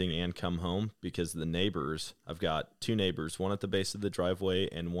go hunting and come home because the neighbors, I've got 2 neighbors, one at the base of the driveway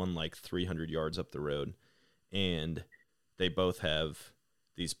and one like 300 yards up the road. And they both have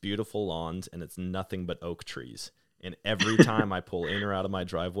these beautiful lawns, and it's nothing but oak trees. And every time I pull in or out of my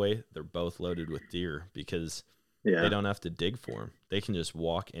driveway, they're both loaded with deer because they don't have to dig for them. They can just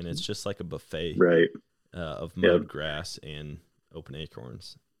walk, and it's just like a buffet of mowed grass and open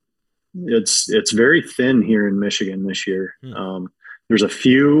acorns. It's very thin here in Michigan this year. There's a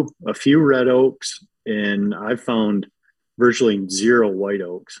few red oaks, and I've found virtually 0 white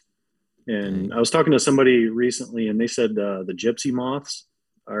oaks. And I was talking to somebody recently, and they said the gypsy moths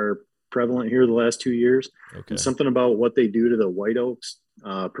are prevalent here the last 2 years. And something about what they do to the white oaks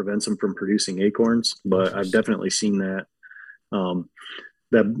prevents them from producing acorns. But I've definitely seen that.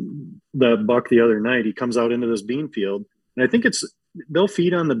 That buck the other night, he comes out into this bean field, and I think they'll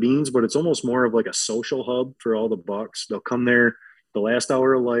feed on the beans, but it's almost more of like a social hub for all the bucks. They'll come there the last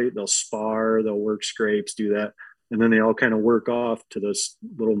hour of light, they'll spar, they'll work scrapes, do that. And then they all kind of work off to this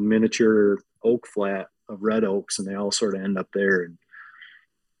little miniature oak flat of red oaks, and they all sort of end up there. And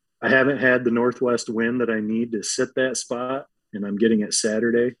I haven't had the northwest wind that I need to sit that spot, and I'm getting it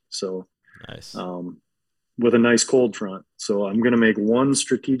Saturday. So nice. With a nice cold front. So I'm going to make one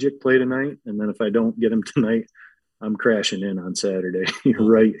strategic play tonight. And then if I don't get him tonight, I'm crashing in on Saturday,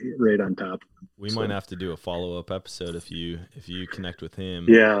 right on top. We might have to do a follow-up episode if you connect with him.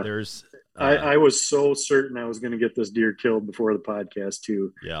 Yeah. There's I was so certain I was going to get this deer killed before the podcast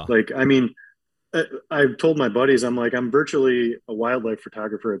too. Yeah. Like, I mean, I've told my buddies, I'm like, I'm virtually a wildlife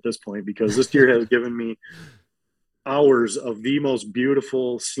photographer at this point because this deer has given me hours of the most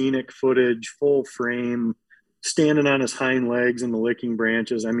beautiful scenic footage, full frame, standing on his hind legs in the licking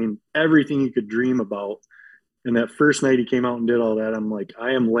branches. I mean, everything you could dream about. And that first night he came out and did all that, I'm like,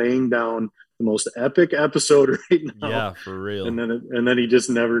 I am laying down the most epic episode right now. Yeah, for real. And then he just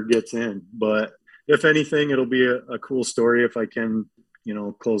never gets in. But if anything, it'll be a cool story if I can,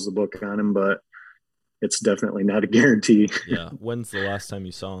 close the book on him. But it's definitely not a guarantee. Yeah. When's the last time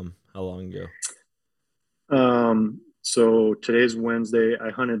you saw him? How long ago? So today's Wednesday.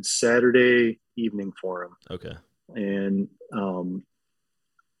 I hunted Saturday evening for him. Okay. and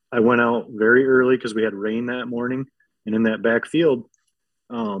I went out very early because we had rain that morning. And in that back field,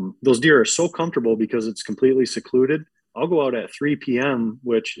 those deer are so comfortable because it's completely secluded. I'll go out at 3 p.m.,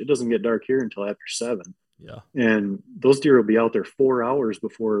 which it doesn't get dark here until after 7. Yeah. And those deer will be out there 4 hours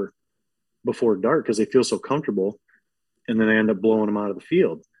before dark because they feel so comfortable. And then I end up blowing them out of the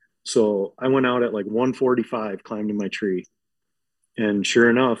field. So I went out at like 1:45, climbed in my tree. And sure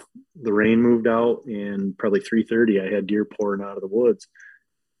enough, the rain moved out, and probably 3:30, I had deer pouring out of the woods.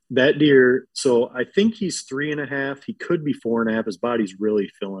 That deer, so I think he's 3.5. He could be 4.5. His body's really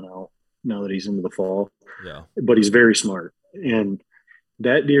filling out now that he's into the fall. Yeah. But he's very smart. And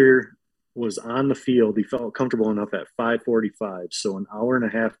that deer was on the field. He felt comfortable enough at 5:45. So an hour and a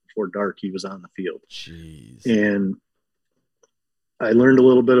half before dark, he was on the field. Jeez. And I learned a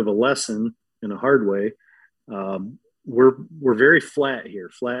little bit of a lesson in a hard way. We're very flat here,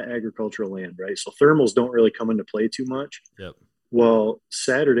 flat agricultural land, right? So thermals don't really come into play too much. Yep. Well,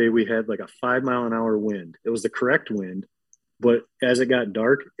 Saturday we had like a 5-mile-an-hour wind. It was the correct wind, but as it got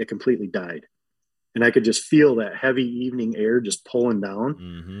dark, it completely died. And I could just feel that heavy evening air just pulling down.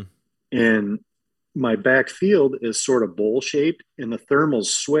 Mm-hmm. And my back field is sort of bowl shaped, and the thermals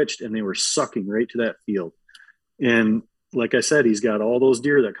switched and they were sucking right to that field. And like I said, he's got all those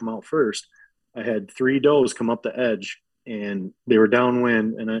deer that come out first. I had 3 does come up the edge, and they were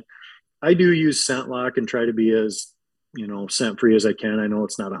downwind. And I do use scent lock and try to be as, scent free as I can. I know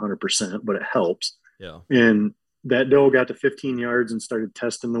it's not 100%, but it helps. Yeah. And that doe got to 15 yards and started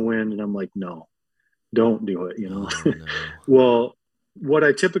testing the wind. And I'm like, no, don't do it. Oh, no. Well, what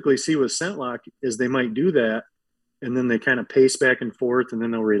I typically see with scent lock is they might do that, and then they kind of pace back and forth, and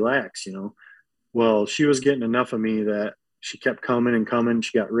then they'll relax, Well, she was getting enough of me that she kept coming and coming.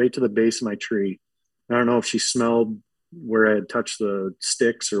 She got right to the base of my tree. I don't know if she smelled where I had touched the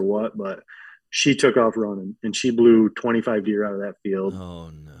sticks or what, but she took off running, and she blew 25 deer out of that field. Oh,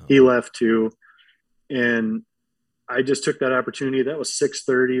 no. He left too. And I just took that opportunity. That was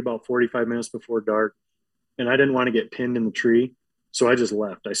 6:30, about 45 minutes before dark. And I didn't want to get pinned in the tree. So I just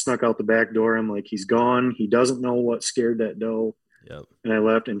left. I snuck out the back door. I'm like, he's gone. He doesn't know what scared that doe. Yep. And I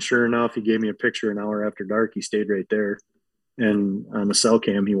left. And sure enough, he gave me a picture an hour after dark. He stayed right there. And on the cell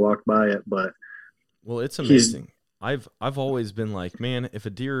cam, he walked by it. But well, it's amazing. I've always been like, man, if a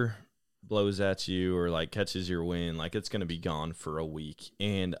deer blows at you or like catches your wind, like it's going to be gone for a week.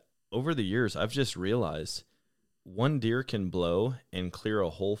 And over the years, I've just realized one deer can blow and clear a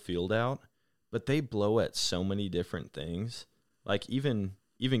whole field out, but they blow at so many different things. Like even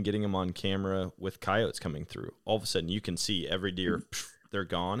getting them on camera with coyotes coming through, all of a sudden you can see every deer, they're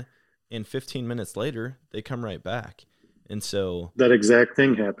gone. And 15 minutes later, they come right back. And so that exact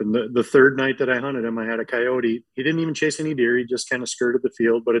thing happened. The third night that I hunted him, I had a coyote. He didn't even chase any deer. He just kind of skirted the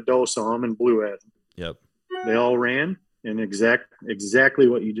field, but a doe saw him and blew at him. Yep. They all ran, and exactly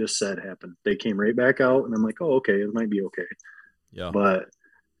what you just said happened. They came right back out, and I'm like, oh, okay, it might be okay. Yeah. But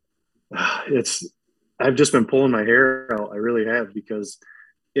I've just been pulling my hair out. I really have, because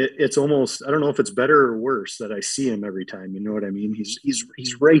it's almost, I don't know if it's better or worse that I see him every time. You know what I mean?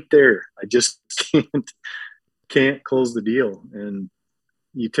 He's right there. I just can't close the deal. And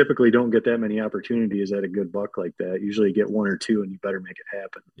you typically don't get that many opportunities at a good buck like that. Usually you get 1 or 2, and you better make it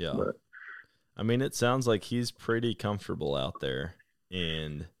happen. Yeah. But I mean, it sounds like he's pretty comfortable out there.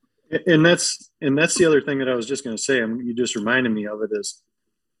 And that's the other thing that I was just going to say. You just reminded me of it, is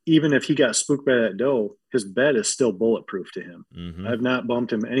even if he got spooked by that doe, his bed is still bulletproof to him. Mm-hmm. I've not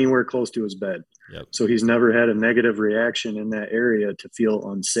bumped him anywhere close to his bed. Yep. So he's never had a negative reaction in that area to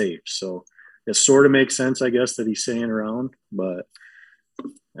feel unsafe. So it sort of makes sense, I guess, that he's staying around, but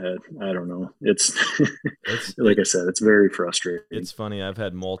I don't know. It's like I said, it's very frustrating. It's funny. I've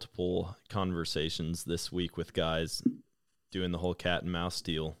had multiple conversations this week with guys doing the whole cat and mouse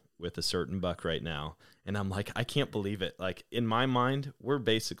deal with a certain buck right now. And I'm like, I can't believe it. Like, in my mind, we're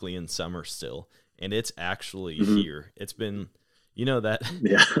basically in summer still, and it's actually here. It's been, that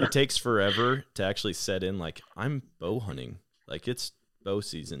it takes forever to actually set in. Like, I'm bow hunting. Like, it's bow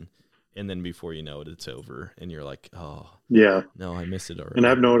season. And then before you know it, it's over, and you're like, "Oh, yeah, no, I miss it already." And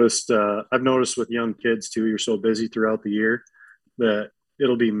I've noticed with young kids too. You're so busy throughout the year that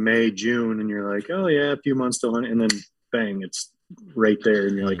it'll be May, June, and you're like, "Oh yeah, a few months to hunt," and then bang, it's right there,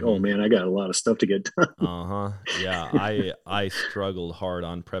 and you're like, "Oh man, I got a lot of stuff to get done." Yeah, I struggled hard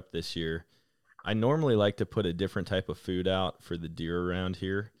on prep this year. I normally like to put a different type of food out for the deer around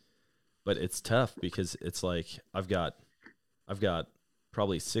here, but it's tough because it's like I've got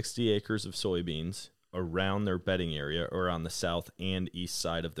probably 60 acres of soybeans around their bedding area, or on the south and east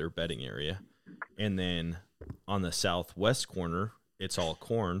side of their bedding area. And then on the southwest corner, it's all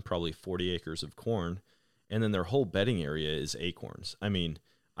corn, probably 40 acres of corn. and then their whole bedding area is acorns. I mean,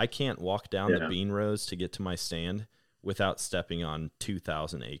 I can't walk down the bean rows to get to my stand without stepping on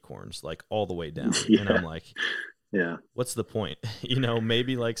 2,000 acorns, like all the way down. And I'm like, what's the point?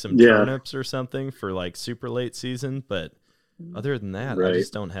 Maybe like some turnips or something for like super late season. But other than that, I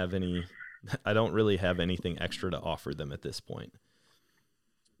just don't have I don't really have anything extra to offer them at this point.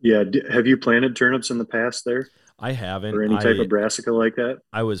 Yeah. Have you planted turnips in the past there? I haven't. Or any type of brassica like that?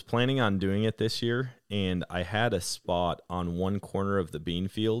 I was planning on doing it this year, and I had a spot on one corner of the bean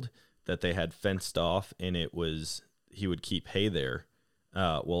field that they had fenced off, and he would keep hay there.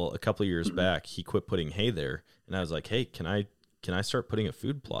 A couple of years back, he quit putting hay there, and I was like, hey, can I start putting a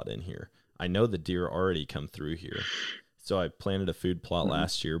food plot in here? I know the deer already come through here. So I planted a food plot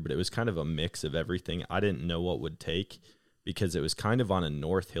last year, but it was kind of a mix of everything. I didn't know what would take because it was kind of on a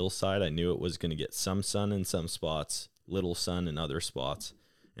north hillside. I knew it was going to get some sun in some spots, little sun in other spots.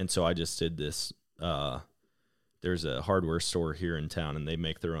 And so I just did this. There's a hardware store here in town, and they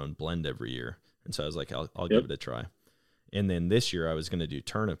make their own blend every year. And so I was like, I'll give it a try. And then this year I was going to do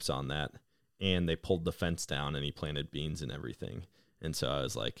turnips on that, and they pulled the fence down, and he planted beans and everything. And so I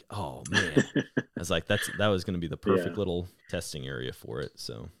was like, oh man, I was like, that was going to be the perfect little testing area for it.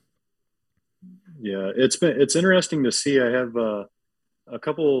 So. Yeah, it's interesting to see. I have a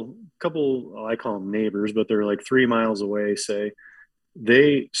couple I call them neighbors, but they're like 3 miles away. Say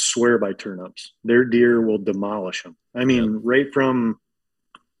they swear by turnips. Their deer will demolish them. I mean, right from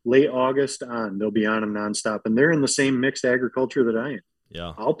late August on, they'll be on them nonstop, and they're in the same mixed agriculture that I am.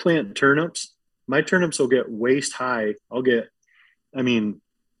 Yeah, I'll plant turnips. My turnips will get waist high. I'll get,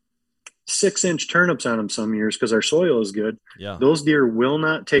 6-inch turnips on them some years because our soil is good. Yeah. Those deer will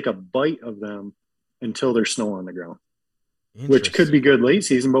not take a bite of them until there's snow on the ground, which could be good late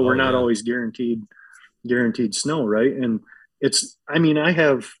season, but we're not always guaranteed snow. Right. And I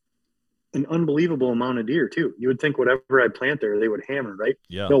have an unbelievable amount of deer too. You would think whatever I plant there, they would hammer, right?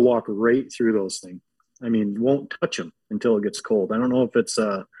 Yeah. They'll walk right through those things. Won't touch them until it gets cold. I don't know if it's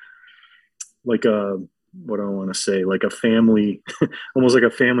what do I want to say? Like a family, almost like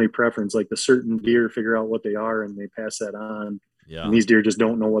a family preference, like the certain deer figure out what they are and they pass that on. Yeah. And these deer just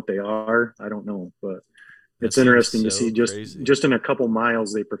don't know what they are. I don't know, but it's interesting to see just in a couple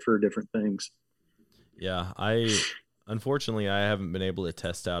miles, they prefer different things. Yeah. Unfortunately, I haven't been able to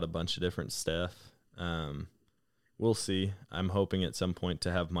test out a bunch of different stuff. We'll see. I'm hoping at some point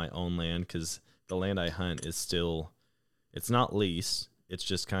to have my own land, because the land I hunt is still, it's not leased. It's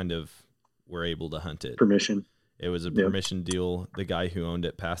just kind of, we're able to hunt it. Permission. It was a permission deal. The guy who owned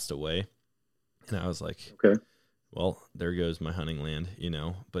it passed away. And I was like, okay, well, there goes my hunting land,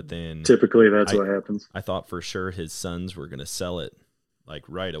 but then typically that's what happens. I thought for sure his sons were going to sell it like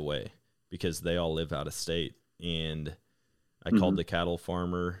right away because they all live out of state. And I called the cattle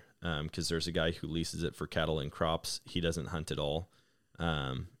farmer, because there's a guy who leases it for cattle and crops. He doesn't hunt at all.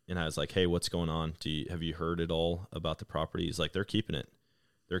 And I was like, hey, what's going on? Have you heard at all about the property? He's like, they're keeping it.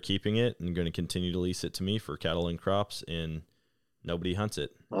 They're keeping it and going to continue to lease it to me for cattle and crops, and nobody hunts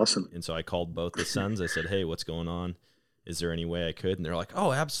it. Awesome. And so I called both the sons. I said, hey, what's going on? Is there any way I could? And they're like,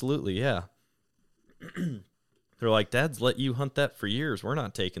 oh, absolutely. Yeah. They're like, Dad's let you hunt that for years. We're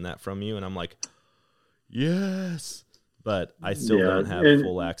not taking that from you. And I'm like, yes, but I still don't have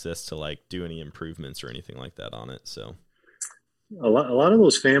full access to like do any improvements or anything like that on it. So a lot of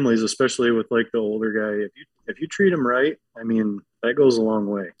those families, especially with like the older guy, if you treat them right, that goes a long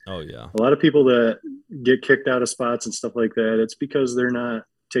way. Oh yeah. A lot of people that get kicked out of spots and stuff like that, it's because they're not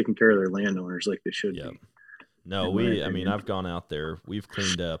taking care of their landowners like they should be. No, I've gone out there. We've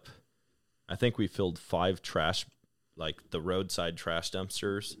cleaned up. I think we filled 5 trash, like the roadside trash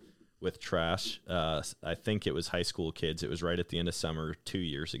dumpsters with trash. I think it was high school kids. It was right at the end of summer 2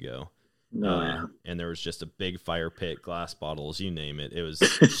 years ago. And there was just a big fire pit, glass bottles, you name it. It was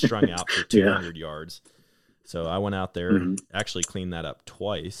strung out for 200 yards. So I went out there, actually cleaned that up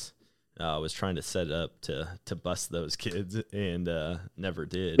twice. I was trying to set it up to bust those kids, and never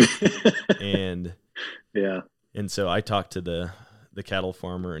did. and so I talked to the cattle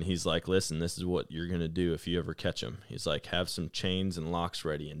farmer, and he's like, listen, this is what you're going to do if you ever catch them. He's like, have some chains and locks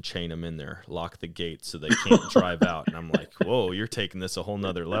ready and chain them in there. Lock the gate so they can't drive out. And I'm like, whoa, you're taking this a whole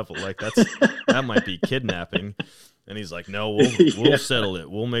nother level. Like that might be kidnapping. And he's like, no, we'll settle it.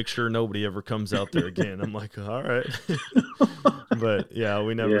 We'll make sure nobody ever comes out there again. I'm like, all right. But yeah,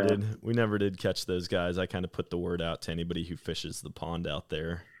 we never did catch those guys. I kind of put the word out to anybody who fishes the pond out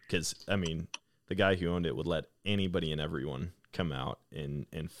there. Cause the guy who owned it would let anybody and everyone come out and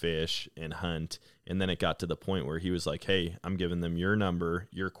fish and hunt. And then it got to the point where he was like, hey, I'm giving them your number.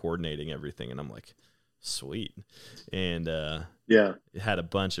 You're coordinating everything. And I'm like, sweet. And it had a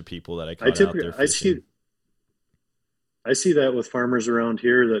bunch of people that I caught out there fishing. I see that with farmers around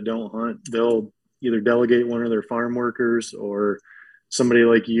here that don't hunt. They'll either delegate one of their farm workers or somebody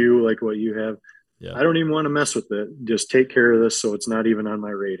like you, like what you have. Yeah, I don't even want to mess with it. Just take care of this so it's not even on my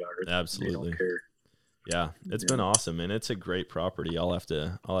radar. They absolutely. don't care. Yeah, it's been awesome, and it's a great property. I'll have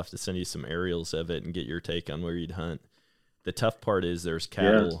to send you some aerials of it and get your take on where you'd hunt. The tough part is there's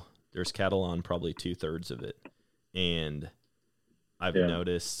cattle. Yeah. There's cattle on probably 2/3 of it, and I've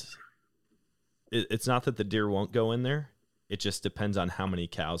noticed it's not that the deer won't go in there. It just depends on how many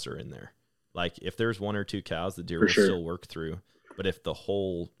cows are in there. Like if there's 1 or 2 cows, the deer will still work through. But if the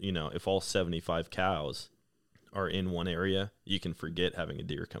whole, if all 75 cows are in one area, you can forget having a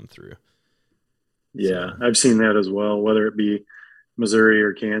deer come through. Yeah, so, I've seen that as well, whether it be Missouri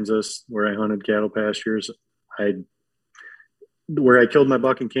or Kansas, where I hunted cattle pastures. Where I killed my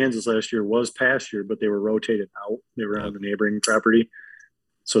buck in Kansas last year was pasture, but they were rotated out. They were on the neighboring property.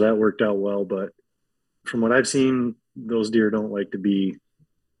 So that worked out well. But from what I've seen, those deer don't like to be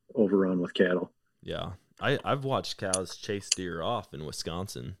overrun with cattle. Yeah. I've watched cows chase deer off in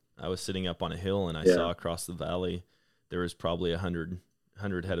Wisconsin. I was sitting up on a hill and I saw across the valley, there was probably 100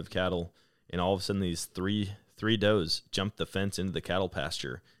 head of cattle. And all of a sudden these three does jumped the fence into the cattle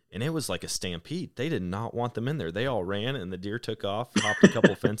pasture. And it was like a stampede. They did not want them in there. They all ran and the deer took off, hopped a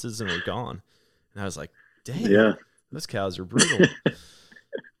couple fences and were gone. And I was like, dang, those cows are brutal.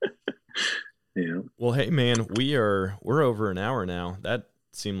 Yeah. Well, hey man, we're over an hour now. That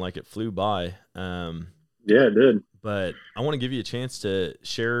seemed like it flew by. Yeah, it did. But I want to give you a chance to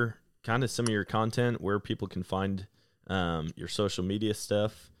share kind of some of your content, where people can find your social media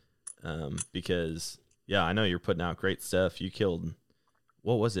stuff. Because I know you're putting out great stuff. You killed,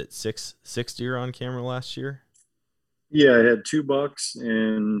 what was it, six deer on camera last year? Yeah, I had 2 bucks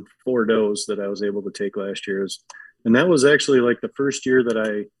and 4 does that I was able to take last year. And that was actually like the first year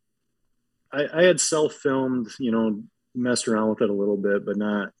that I had self-filmed, messed around with it a little bit, but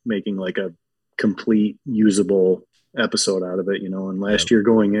not making like a complete usable episode out of it, And last year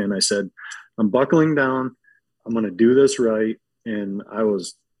going in, I said, I'm buckling down. I'm going to do this right. And I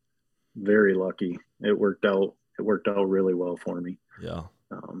was very lucky. It worked out really well for me. Yeah.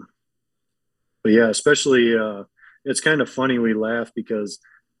 But yeah, especially, it's kind of funny. We laugh because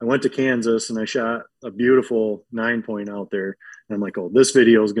I went to Kansas and I shot a beautiful 9-point out there. And I'm like, oh, this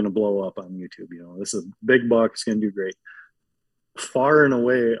video is going to blow up on YouTube. This is a big buck. It's going to do great. Far and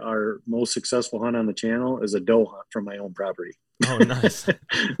away, our most successful hunt on the channel is a doe hunt from my own property. Oh, nice.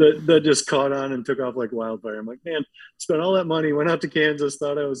 that just caught on and took off like wildfire. I'm like, man, spent all that money, went out to Kansas,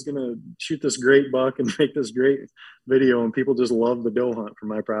 thought I was going to shoot this great buck and make this great video. And people just love the doe hunt from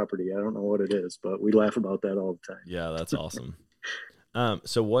my property. I don't know what it is, but we laugh about that all the time. Yeah, that's awesome.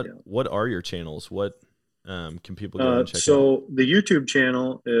 So what are your channels? What can people go and check out? So the YouTube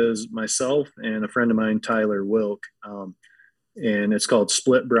channel is myself and a friend of mine, Tyler Wilk. And it's called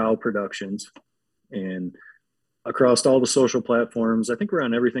Split Brow Productions. And across all the social platforms, I think we're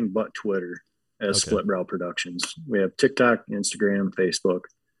on everything but Twitter as Split Brow Productions. We have TikTok, Instagram, Facebook.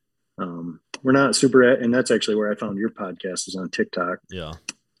 We're not super and that's actually where I found your podcast, is on TikTok. Yeah.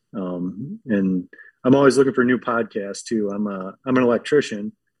 And I'm always looking for new podcasts too. I'm an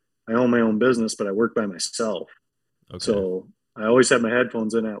electrician. I own my own business, but I work by myself. Okay. So I always have my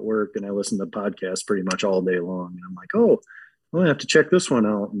headphones in at work and I listen to podcasts pretty much all day long. And I'm like, oh, I'm gonna have to check this one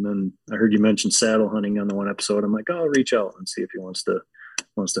out. And then I heard you mention saddle hunting on the one episode. I'm like, oh, I'll reach out and see if he wants to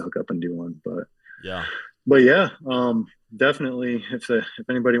hook up and do one. But yeah, definitely. If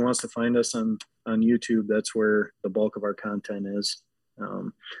anybody wants to find us on YouTube, that's where the bulk of our content is.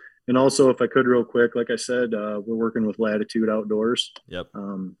 And also, if I could real quick, like I said, we're working with Latitude Outdoors. Yep.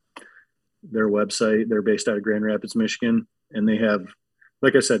 Their website, they're based out of Grand Rapids, Michigan, and they have,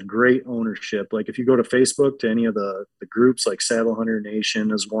 like I said, great ownership. Like if you go to Facebook to any of the groups, like Saddle Hunter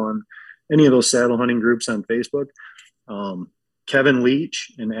Nation is one, any of those saddle hunting groups on Facebook, Kevin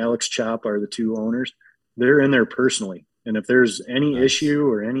Leach and Alex Chop are the 2 owners. They're in there personally. And if there's any issue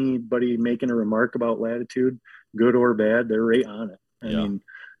or anybody making a remark about Latitude, good or bad, they're right on it. I mean,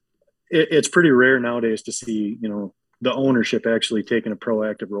 it's pretty rare nowadays to see, the ownership actually taking a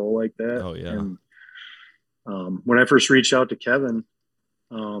proactive role like that. Oh, yeah. And when I first reached out to Kevin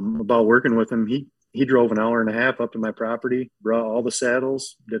about working with him, he drove an hour and a half up to my property, brought all the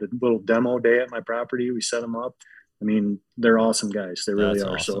saddles, did a little demo day at my property. We set them up. I mean, they're awesome guys. They really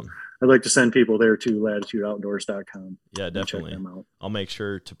are. Awesome. So I'd like to send people there to latitudeoutdoors.com. Yeah, definitely. I'll make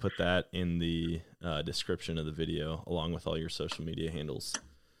sure to put that in the description of the video along with all your social media handles.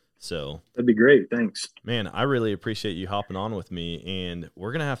 So that'd be great. Thanks, man. I really appreciate you hopping on with me, and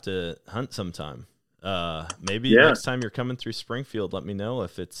we're going to have to hunt sometime. Maybe next time you're coming through Springfield, let me know.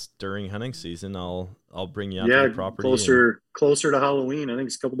 If it's during hunting season, I'll bring you out to the property. Closer to Halloween. I think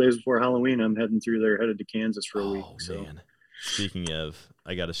it's a couple days before Halloween. I'm heading through there, headed to Kansas for a week. So. Man. Speaking of,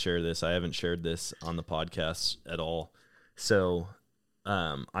 I got to share this. I haven't shared this on the podcast at all. So,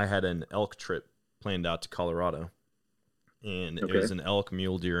 I had an elk trip planned out to Colorado, and it was an elk,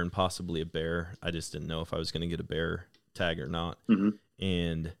 mule deer, and possibly a bear. I just didn't know if I was going to get a bear tag or not. Mm-hmm.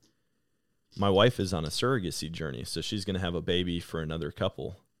 And my wife is on a surrogacy journey, so she's going to have a baby for another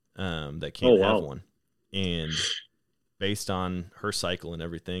couple that can't have one. And based on her cycle and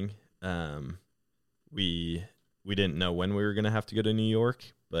everything, we didn't know when we were going to have to go to New York,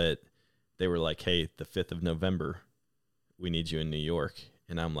 but they were like, hey, the 5th of November, we need you in New York.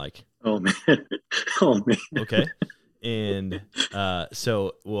 And I'm like, oh, man. Okay. And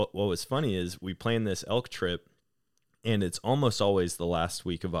so what was funny is we planned this elk trip, and it's almost always the last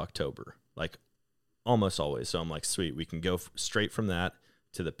week of October, like almost always. So I'm like, sweet, we can go straight from that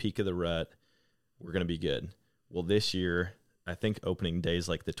to the peak of the rut. We're going to be good. Well, this year, I think opening day is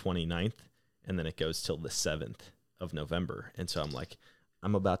like the 29th. And then it goes till the 7th of November. And so I'm like,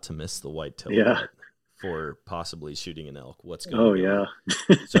 I'm about to miss the whitetail rut for possibly shooting an elk. What's going on?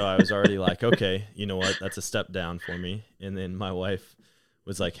 Yeah. So I was already like, okay, you know what? That's a step down for me. And then my wife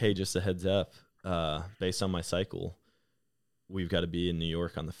was like, hey, just a heads up, based on my cycle, we've got to be in New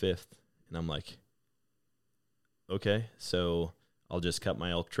York on the 5th. And I'm like, okay, so I'll just cut my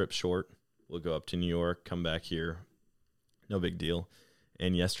elk trip short. We'll go up to New York, come back here. No big deal.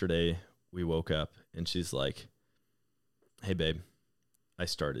 And yesterday, we woke up and she's like, hey, babe, I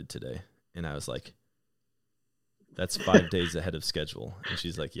started today. And I was like, that's 5 days ahead of schedule. And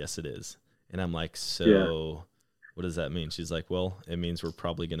she's like, yes, it is. And I'm like, so what does that mean? She's like, well, it means we're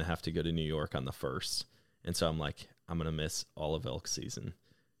probably going to have to go to New York on the 1st. And so I'm like, I'm going to miss all of elk season.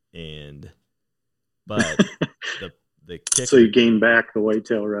 But the kicker. So you gain back the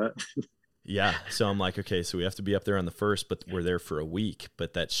whitetail rut. Yeah. So I'm like, okay, so we have to be up there on the 1st, but we're there for a week,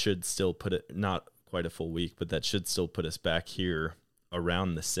 but that should still put it, not quite a full week, but that should still put us back here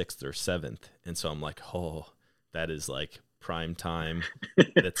around the 6th or 7th. And so I'm like, oh, that is like prime time.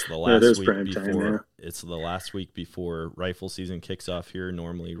 It's the last week before it's the last week before rifle season kicks off here.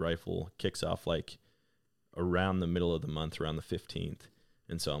 Normally rifle kicks off like around the middle of the month, around the 15th.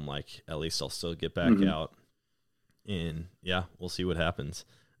 And so I'm like, at least I'll still get back out, and we'll see what happens.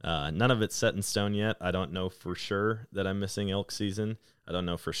 None of it's set in stone yet. I don't know for sure that I'm missing elk season. I don't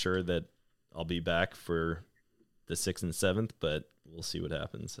know for sure that I'll be back for the 6th and 7th, but we'll see what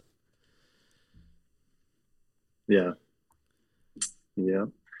happens. Yeah.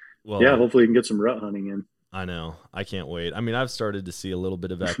 Well, hopefully you can get some rut hunting in. I know. I can't wait. I mean, I've started to see a little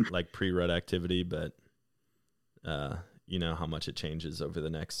bit of like pre-rut activity, but you know how much it changes over the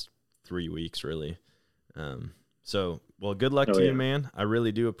next 3 weeks, really. So, well, good luck to you, man. I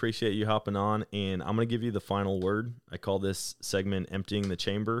really do appreciate you hopping on, and I'm going to give you the final word. I call this segment Emptying the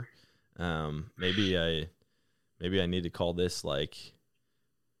Chamber. Maybe I need to call this like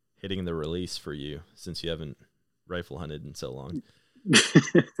hitting the release for you, since you haven't rifle hunted in so long.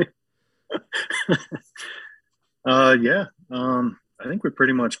 I think we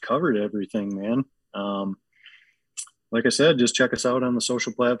pretty much covered everything, man. Like I said, just check us out on the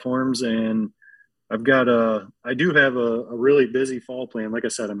social platforms, and I do have a really busy fall plan. Like I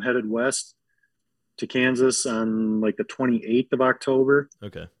said, I'm headed west to Kansas on like the 28th of October.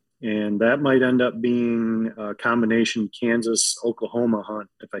 Okay. And that might end up being a combination Kansas-Oklahoma hunt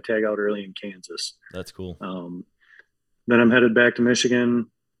if I tag out early in Kansas. That's cool. Then I'm headed back to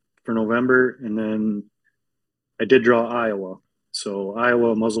Michigan for November. And then I did draw Iowa. So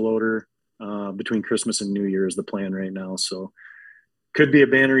Iowa muzzleloader between Christmas and New Year is the plan right now. So could be a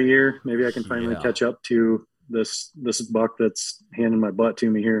banner year. Maybe I can finally catch up to this buck that's handing my butt to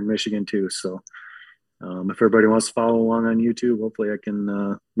me here in Michigan too. So if everybody wants to follow along on YouTube, hopefully I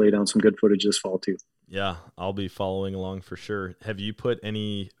can lay down some good footage this fall too. Yeah, I'll be following along for sure. Have you put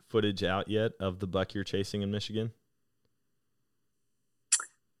any footage out yet of the buck you're chasing in Michigan?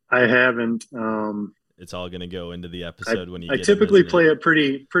 I haven't. It's all going to go into the episode when you I get typically play it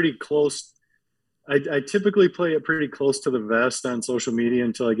pretty close. I typically play it pretty close to the vest on social media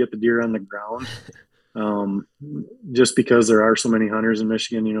until I get the deer on the ground. Just because there are so many hunters in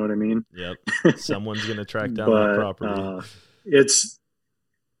Michigan, you know what I mean? Yep. Someone's going to track down that property.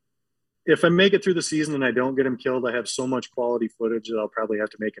 If I make it through the season and I don't get him killed, I have so much quality footage that I'll probably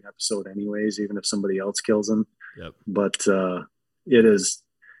have to make an episode anyways, even if somebody else kills him. Yep. But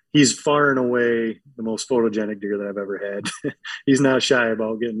he's far and away the most photogenic deer that I've ever had. He's not shy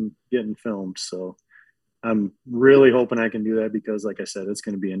about getting filmed. So I'm really hoping I can do that because, like I said, it's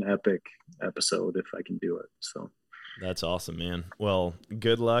going to be an epic episode if I can do it. So that's awesome, man. Well,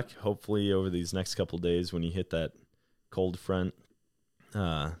 good luck. Hopefully over these next couple of days when you hit that cold front,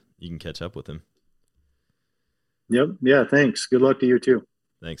 you can catch up with him. Yep. Yeah. Thanks. Good luck to you too.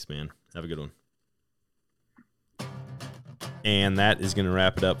 Thanks, man. Have a good one. And that is going to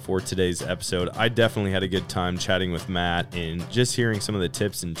wrap it up for today's episode. I definitely had a good time chatting with Matt and just hearing some of the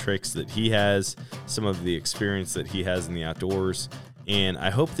tips and tricks that he has, some of the experience that he has in the outdoors. And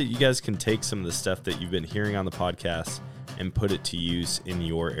I hope that you guys can take some of the stuff that you've been hearing on the podcast and put it to use in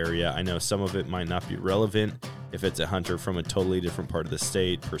your area. I know some of it might not be relevant if it's a hunter from a totally different part of the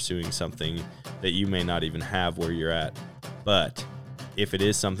state pursuing something that you may not even have where you're at. But if it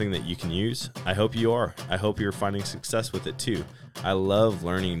is something that you can use, I hope you are. I hope you're finding success with it too. I love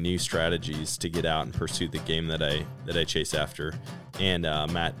learning new strategies to get out and pursue the game that I chase after. And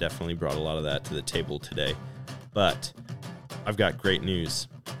Matt definitely brought a lot of that to the table today. But I've got great news.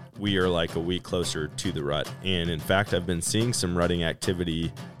 We are like a week closer to the rut. And in fact, I've been seeing some rutting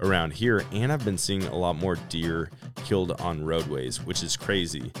activity around here, and I've been seeing a lot more deer killed on roadways, which is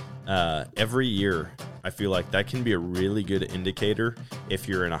crazy. Every year, I feel like that can be a really good indicator if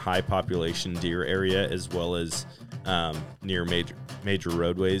you're in a high population deer area as well as near major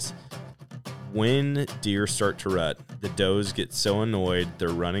roadways. When deer start to rut, the does get so annoyed, they're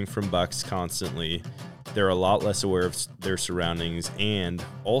running from bucks constantly. They're a lot less aware of their surroundings, and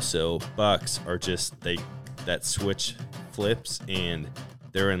also bucks are just that switch flips and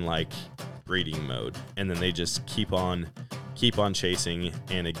they're in like breeding mode, and then they just keep on chasing,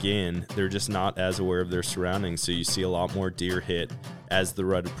 and again they're just not as aware of their surroundings, so you see a lot more deer hit as the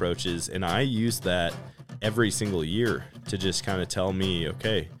rut approaches. And I use that every single year to just kind of tell me,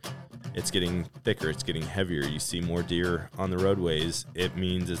 okay, it's getting thicker, it's getting heavier, you see more deer on the roadways, it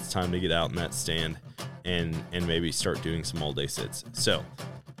means it's time to get out in that stand and maybe start doing some all day sits. So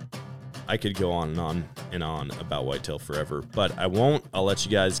I could go on and on about whitetail forever, but I won't. I'll let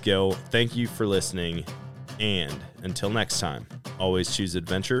you guys go. Thank you for listening, and until next time, always choose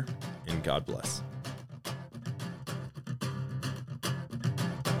adventure, and God bless.